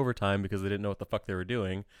get even overtime because they didn't know what the fuck they were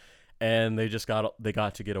doing, and they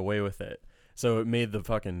got to get away with it. So it made the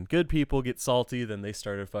fucking good people get salty. Then they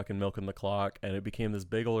started fucking milking the clock, and it became this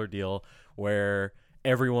big ordeal where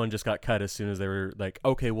everyone just got cut as soon as they were like,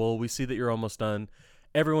 okay, well, we see that you're almost done.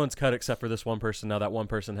 Everyone's cut except for this one person. Now that one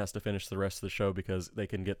person has to finish the rest of the show because they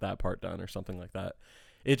can get that part done or something like that.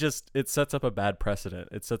 It sets up a bad precedent.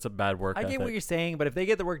 It sets up bad work ethic. I get what you're saying, but if they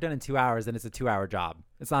get the work done in 2 hours, then it's a 2-hour job.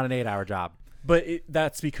 It's not an 8-hour job. But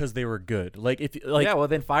that's because they were good. Yeah, well,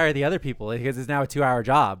 then fire the other people because it's now a 2-hour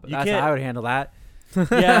job. That's how I would handle that.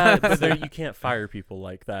 Yeah, but you can't fire people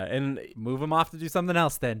like that and move them off to do something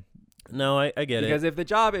else then. No, I get because it.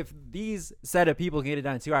 Because if these set of people can get it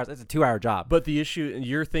done in 2 hours, it's a 2-hour job. But the issue,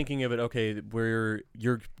 you're thinking of it, okay, where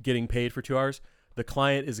you're getting paid for 2 hours, the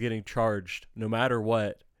client is getting charged no matter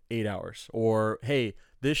what 8 hours. Or, hey,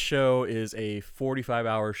 this show is a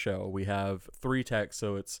 45-hour show. We have 3 techs,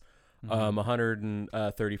 so it's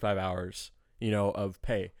 135 hours, of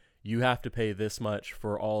pay. You have to pay this much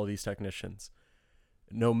for all of these technicians.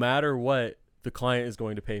 No matter what, the client is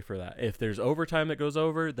going to pay for that. If there's overtime that goes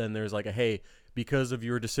over, then there's like hey, because of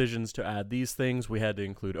your decisions to add these things, we had to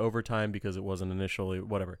include overtime because it wasn't initially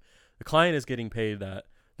whatever. The client is getting paid that.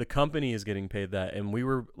 The company is getting paid that. And we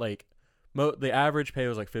were like, the average pay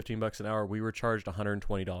was like $15 an hour. We were charged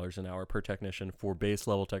 $120 an hour per technician for base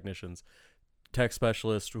level technicians. Tech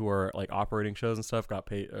specialists who are like operating shows and stuff got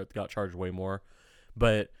charged way more.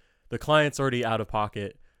 But the client's already out of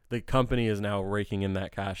pocket. The company is now raking in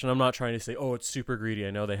that cash. And I'm not trying to say, oh, it's super greedy.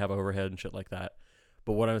 I know they have overhead and shit like that.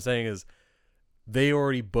 But what I'm saying is they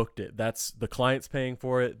already booked it. That's the client's paying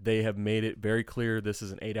for it. They have made it very clear this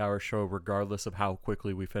is an 8-hour show regardless of how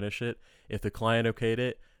quickly we finish it. If the client okayed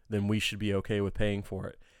it, then we should be okay with paying for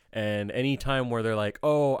it. And any time where they're like,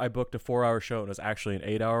 oh, I booked a 4-hour show and it was actually an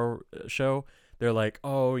 8-hour show, they're like,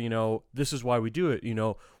 oh, this is why we do it.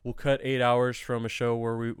 We'll cut 8 hours from a show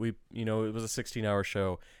where we it was a 16-hour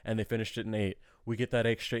show and they finished it in 8. We get that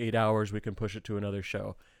extra 8 hours. We can push it to another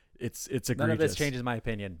show. It's egregious. None of this changes my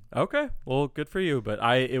opinion. Okay. Well, good for you. But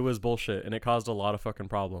it was bullshit and it caused a lot of fucking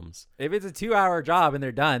problems. If it's a 2-hour job and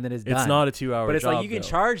they're done, then it's done. It's not a 2-hour job. But it's like you can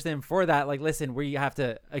charge them for that. Like, listen, where you have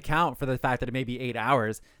to account for the fact that it may be 8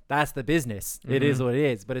 hours. That's the business. Mm-hmm. It is what it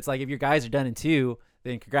is. But it's like if your guys are done in 2,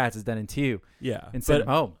 then congrats, it's done in 2. Yeah. And send them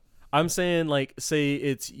home. I'm saying, like, say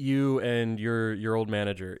it's you and your old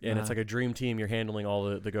manager, and it's like a dream team. You're handling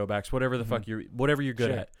all the go backs, whatever the fuck whatever you're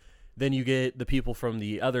good at. Then you get the people from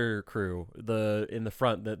the other crew, in the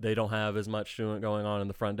front that they don't have as much going on in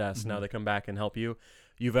the front desk. Now they come back and help you.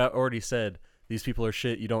 You've already said these people are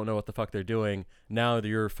shit. You don't know what the fuck they're doing. Now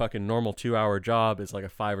your fucking normal 2-hour job is like a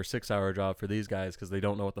 5 or 6 hour job for these guys because they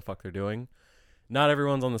don't know what the fuck they're doing. Not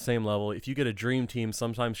everyone's on the same level. If you get a dream team,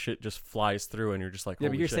 sometimes shit just flies through and you're just like, yeah,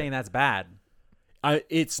 but you're saying that's bad.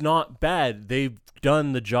 it's not bad. They've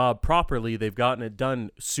done the job properly. They've gotten it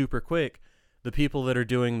done super quick. The people that are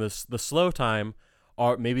doing the slow time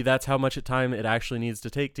are, maybe that's how much time it actually needs to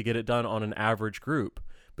take to get it done on an average group.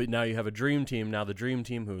 But now you have a dream team. Now the dream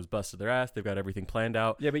team who has busted their ass, they've got everything planned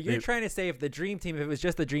out. Yeah, but you're trying to say if the dream team, if it was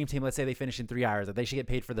just the dream team, let's say they finish in 3 hours, that they should get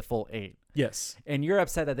paid for the full 8. Yes. And you're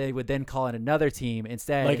upset that they would then call in another team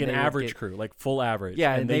instead. Like an average crew, like full average.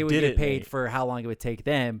 Yeah, and they would get paid for how long it would take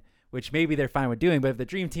them, which maybe they're fine with doing. But if the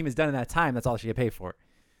dream team is done in that time, that's all they should get paid for.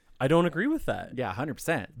 I don't agree with that. Yeah,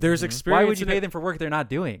 100%. There's experience. Why would you pay them for work they're not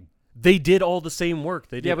doing? They did all the same work.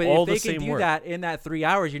 They did all the same work. Yeah, but if they can do that in that 3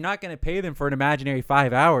 hours, you're not going to pay them for an imaginary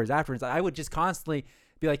 5 hours afterwards. I would just constantly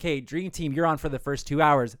be like, hey, dream team, you're on for the first 2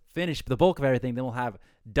 hours. Finish the bulk of everything. Then we'll have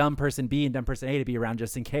dumb person B and dumb person A to be around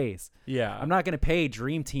just in case. Yeah. I'm not going to pay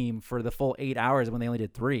dream team for the full 8 hours when they only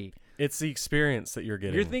did 3. It's the experience that you're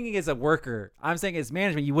getting. You're thinking as a worker. I'm saying as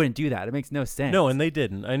management, you wouldn't do that. It makes no sense. No, and they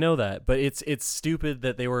didn't. I know that. But it's stupid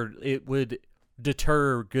that it would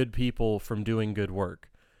deter good people from doing good work.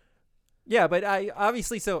 Yeah, but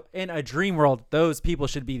obviously, so in a dream world, those people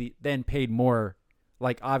should be then paid more.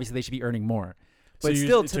 Like, obviously, they should be earning more. But So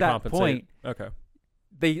still, to that compensate. point, Okay.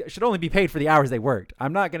 they should only be paid for the hours they worked.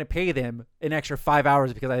 I'm not going to pay them an extra 5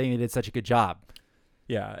 hours because I think they did such a good job.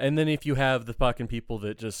 Yeah, and then if you have the fucking people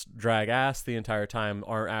that just drag ass the entire time,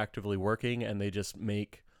 aren't actively working, and they just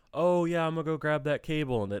make, oh yeah, I'm gonna go grab that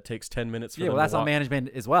cable, and that takes 10 minutes. For Yeah, them well, that's to on walk. management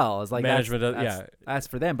as well. It's like Management, that's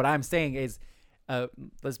for them. But I'm saying is,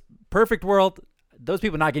 this perfect world, those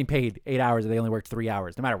people not getting paid 8 hours, they only worked 3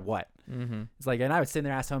 hours, no matter what. Mm-hmm. It's like, and I would send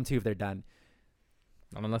their ass home too if they're done.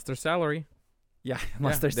 Not unless their salary. Yeah,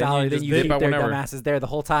 unless their then you salary, then just you dip keep out their whenever. dumbasses there the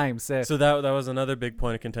whole time. So that was another big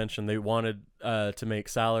point of contention. They wanted to make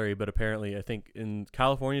salary, but apparently, I think in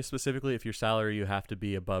California specifically, if your salary, you have to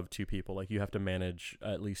be above 2 people. Like you have to manage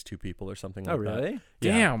at least 2 people or something like that. Oh, really?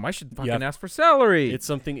 Yeah. Damn, I should fucking ask for salary. It's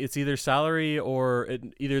something. It's either salary or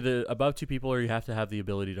either the above 2 people, or you have to have the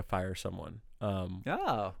ability to fire someone.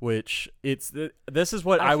 Which this is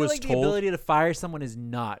what I was like told. The ability to fire someone is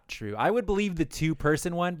not true. I would believe the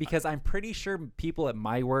 2-person one because I'm pretty sure people at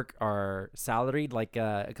my work are salaried, like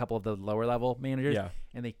a couple of the lower level managers,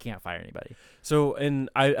 and they can't fire anybody. So,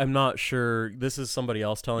 and I'm not sure. This is somebody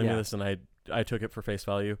else telling me this, and I took it for face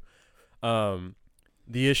value.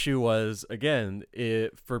 The issue was, again,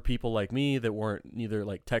 for people like me that weren't neither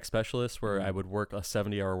like tech specialists, where I would work a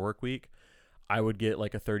 70-hour work week. I would get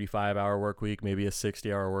like a 35-hour work week, maybe a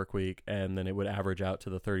 60-hour work week, and then it would average out to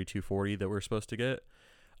the 32-40 that we're supposed to get.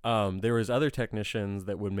 There was other technicians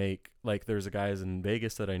that would make, like there's guys in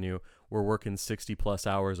Vegas that I knew were working 60+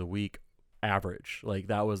 hours a week average. Like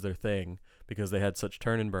that was their thing because they had such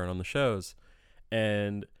turn and burn on the shows.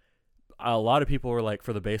 And a lot of people were like,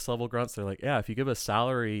 for the base level grunts, they're like, yeah, if you give us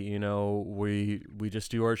salary, you know, we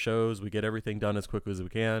just do our shows, we get everything done as quickly as we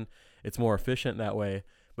can. It's more efficient that way.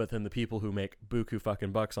 But then the people who make buku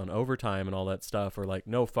fucking bucks on overtime and all that stuff are like,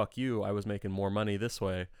 no, fuck you. I was making more money this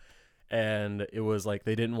way. And it was like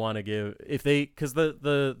they didn't want to give, if they, because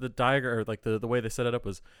the diagram, or like the way they set it up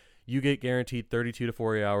was, you get guaranteed 32 to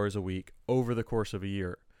 40 hours a week over the course of a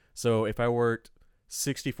year. So if I worked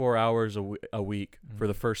 64 hours a week for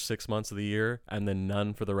the first 6 months of the year and then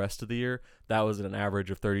none for the rest of the year, that was an average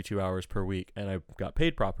of 32 hours per week, and I got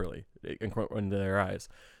paid properly in their eyes.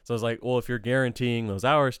 So I was like, well, if you're guaranteeing those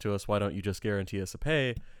hours to us, why don't you just guarantee us a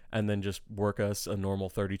pay and then just work us a normal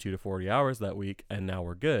 32 to 40 hours that week, and now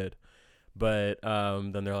we're good. But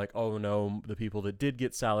then they're like, oh no, the people that did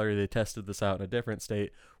get salary, they tested this out in a different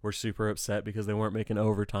state, were super upset because they weren't making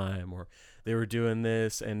overtime, or they were doing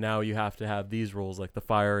this, and now you have to have these rules like the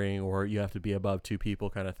firing, or you have to be above 2 people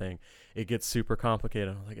kind of thing. It gets super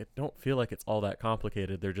complicated. I'm like, I don't feel like it's all that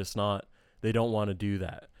complicated. They're just not, they don't want to do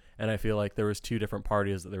that. And I feel like there was 2 different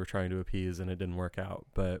parties that they were trying to appease, and it didn't work out.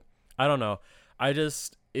 But I don't know.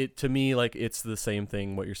 To me, like, it's the same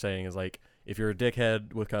thing. What you're saying is like, if you're a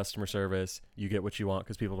dickhead with customer service, you get what you want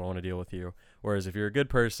because people don't want to deal with you. Whereas if you're a good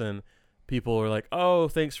person, people are like, oh,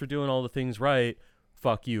 thanks for doing all the things right.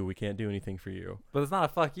 Fuck you. We can't do anything for you. But it's not a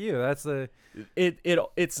fuck you. That's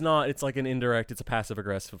It's not. It's like an indirect. It's a passive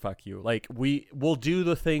aggressive fuck you. Like we'll do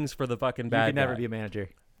the things for the fucking bad guy. You could never be a manager.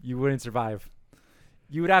 You wouldn't survive.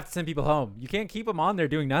 You would have to send people home. You can't keep them on there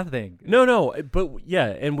doing nothing. No, but yeah,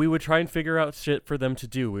 and we would try and figure out shit for them to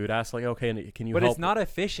do. We would ask like, okay, can you But help? it's not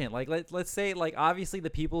efficient. Like let's say, like, obviously the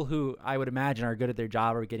people who I would imagine are good at their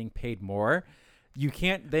job are getting paid more. You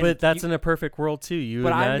can't then. But that's in a perfect world too.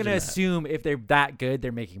 But I'm gonna assume if they're that good,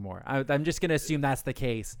 they're making more. I'm just gonna assume that's the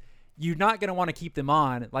case. you're not going to want to keep them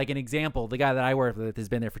on. Like an example, the guy that I work with has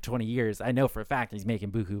been there for 20 years. I know for a fact he's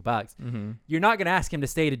making buku bucks. Mm-hmm. You're not going to ask him to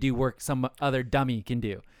stay to do work some other dummy can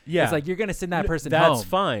do. Yeah. It's like you're going to send that person home. That's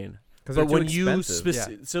fine. But when you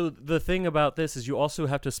so the thing about this is you also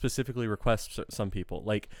have to specifically request some people.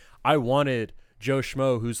 Like I wanted Joe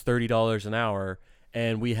Schmo, who's $30 an hour,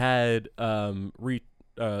 and we had dipshit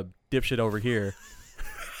over here.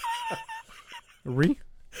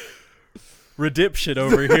 Redipshit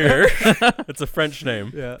over here. It's a French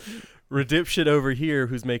name. Yeah. Redipshit over here,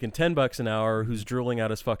 who's making $10 an hour, who's drooling out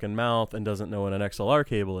his fucking mouth and doesn't know what an XLR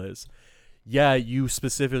cable is. Yeah, you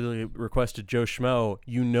specifically requested Joe Schmo.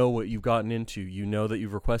 You know what you've gotten into. You know that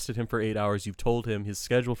you've requested him for 8 hours. You've told him his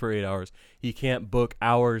schedule for 8 hours. He can't book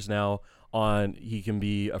hours now on. He can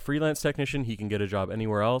be a freelance technician. He can get a job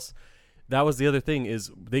anywhere else. That was the other thing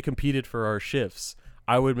is they competed for our shifts.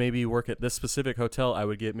 I would maybe work at this specific hotel. I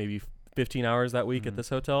would get maybe 15 hours that week at this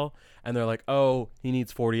hotel. And they're like, oh, he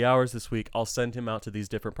needs 40 hours this week. I'll send him out to these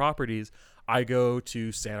different properties. I go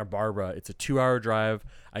to Santa Barbara. It's a 2-hour drive.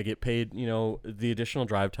 I get paid, the additional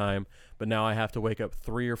drive time. But now I have to wake up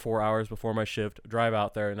 3 or 4 hours before my shift, drive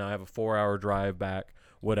out there, and now I have a 4-hour drive back,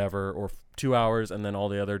 whatever, or 2 hours, and then all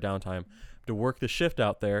the other downtime to work the shift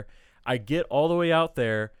out there. I get all the way out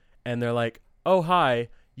there, and they're like, oh, hi.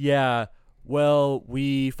 Yeah, well,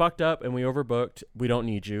 we fucked up and we overbooked. We don't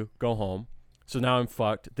need you. Go home. So now I'm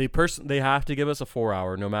fucked. They have to give us a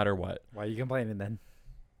 4-hour no matter what. Why are you complaining then?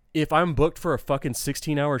 If I'm booked for a fucking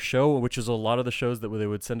 16-hour show, which is a lot of the shows that they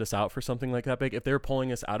would send us out for something like that big, if they were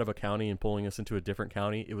pulling us out of a county and pulling us into a different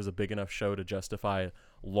county, it was a big enough show to justify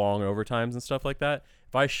long overtimes and stuff like that.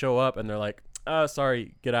 If I show up and they're like,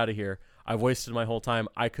 sorry, get out of here. I've wasted my whole time.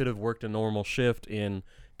 I could have worked a normal shift in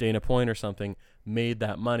Dana Point or something, made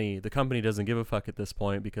that money. The company doesn't give a fuck at this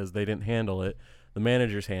point because they didn't handle it. The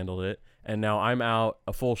managers handled it. And now I'm out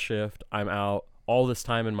a full shift. I'm out all this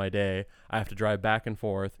time in my day. I have to drive back and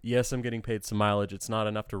forth. Yes, I'm getting paid some mileage. It's not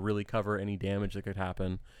enough to really cover any damage that could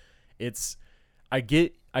happen. I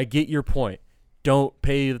get your point. Don't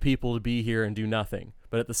pay the people to be here and do nothing.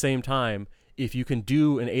 But at the same time, if you can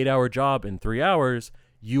do an 8-hour job in 3 hours,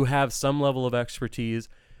 you have some level of expertise.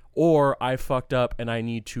 Or I fucked up and I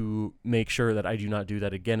need to make sure that I do not do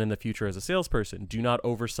that again in the future as a salesperson. Do not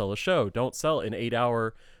oversell a show. Don't sell an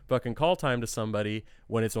 8-hour fucking call time to somebody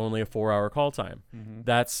when it's only a 4-hour call time. Mm-hmm.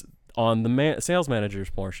 That's on the sales manager's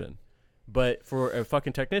portion. But for a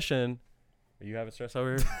fucking technician, are you having stress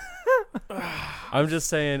over here? I'm just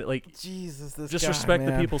saying, like, Jesus, just respect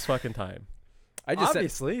the people's fucking time. I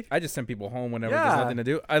just send people home whenever there's nothing to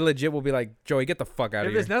do. I legit will be like, Joey, get the fuck out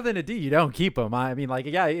of here. If there's nothing to do, you don't keep them. I mean, like,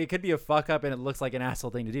 yeah, it could be a fuck up and it looks like an asshole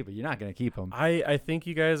thing to do, but you're not going to keep them. I think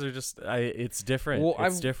you guys are just, it's different. Well,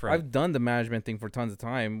 it's different. I've done the management thing for tons of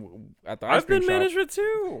time at the ice I've cream been shop. management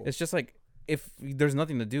too. It's just like, if there's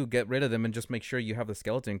nothing to do, get rid of them and just make sure you have the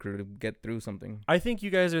skeleton crew to get through something. I think you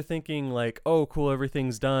guys are thinking like, oh, cool,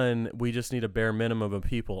 everything's done. We just need a bare minimum of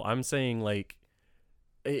people. I'm saying like,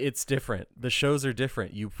 it's different. The shows are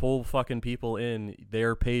different. You pull fucking people in.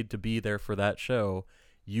 They're paid to be there for that show.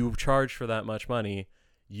 You charge for that much money.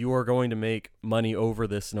 You are going to make money over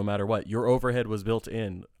this no matter what. Your overhead was built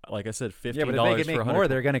in. Like I said, $15 yeah, but if they can make more,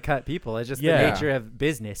 they're going to cut people. It's just the nature of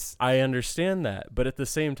business. I understand that. But at the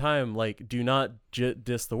same time, like, do not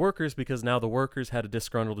diss the workers because now the workers had a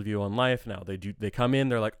disgruntled view on life. Now they come in,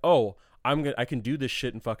 they're like, oh, I can do this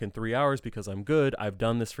shit in fucking 3 hours because I'm good. I've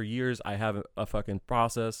done this for years. I have a fucking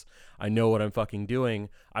process. I know what I'm fucking doing.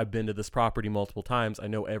 I've been to this property multiple times. I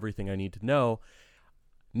know everything I need to know.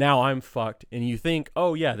 Now I'm fucked. And you think,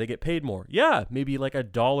 oh yeah, they get paid more. Yeah, maybe like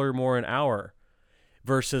 $1 more an hour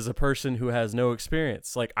versus a person who has no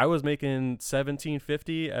experience. Like I was making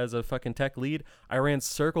 $17.50 as a fucking tech lead. I ran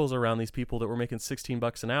circles around these people that were making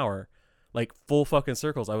 $16 an hour, like full fucking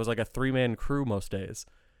circles. I was like a 3-man crew most days.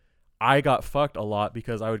 I got fucked a lot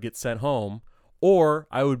because I would get sent home, or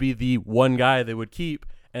I would be the one guy they would keep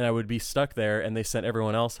and I would be stuck there and they sent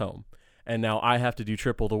everyone else home. And now I have to do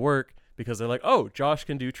triple the work because they're like, oh, Josh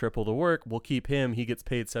can do triple the work. We'll keep him. He gets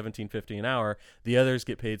paid $17.50 an hour. The others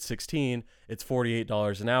get paid $16. It's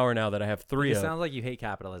 $48 an hour now that I have 3 of. It sounds like you hate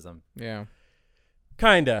capitalism. Yeah.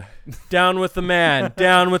 Kinda. Down with the man.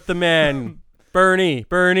 Down with the man. Bernie.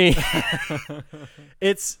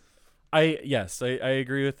 Yes, I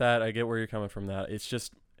agree with that. I get where you're coming from that. It's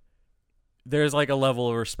just there's like a level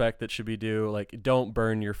of respect that should be due. Like, don't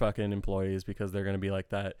burn your fucking employees because they're going to be like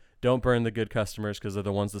that. Don't burn the good customers because they're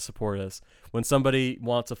the ones that support us. When somebody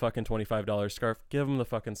wants a fucking $25 scarf, give them the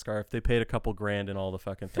fucking scarf. They paid a couple grand and all the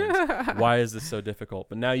fucking things. Why is this so difficult?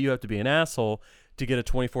 But now you have to be an asshole to get a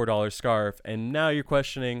 $24 scarf. And now you're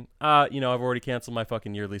questioning, I've already canceled my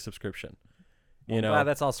fucking yearly subscription. Glad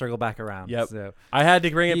that's all circled back around. Yep. So. I had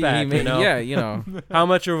to bring it back. Yeah, How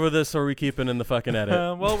much of this are we keeping in the fucking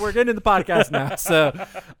edit? Well, we're getting into the podcast now. So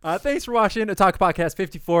thanks for watching Otaku Podcast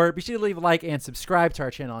 54. Be sure to leave a like and subscribe to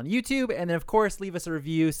our channel on YouTube. And then, of course, leave us a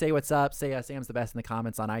review. Say what's up. Say Sam's the best in the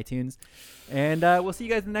comments on iTunes. And we'll see you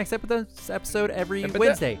guys in the next episode every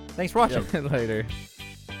Wednesday. Thanks for watching. Later.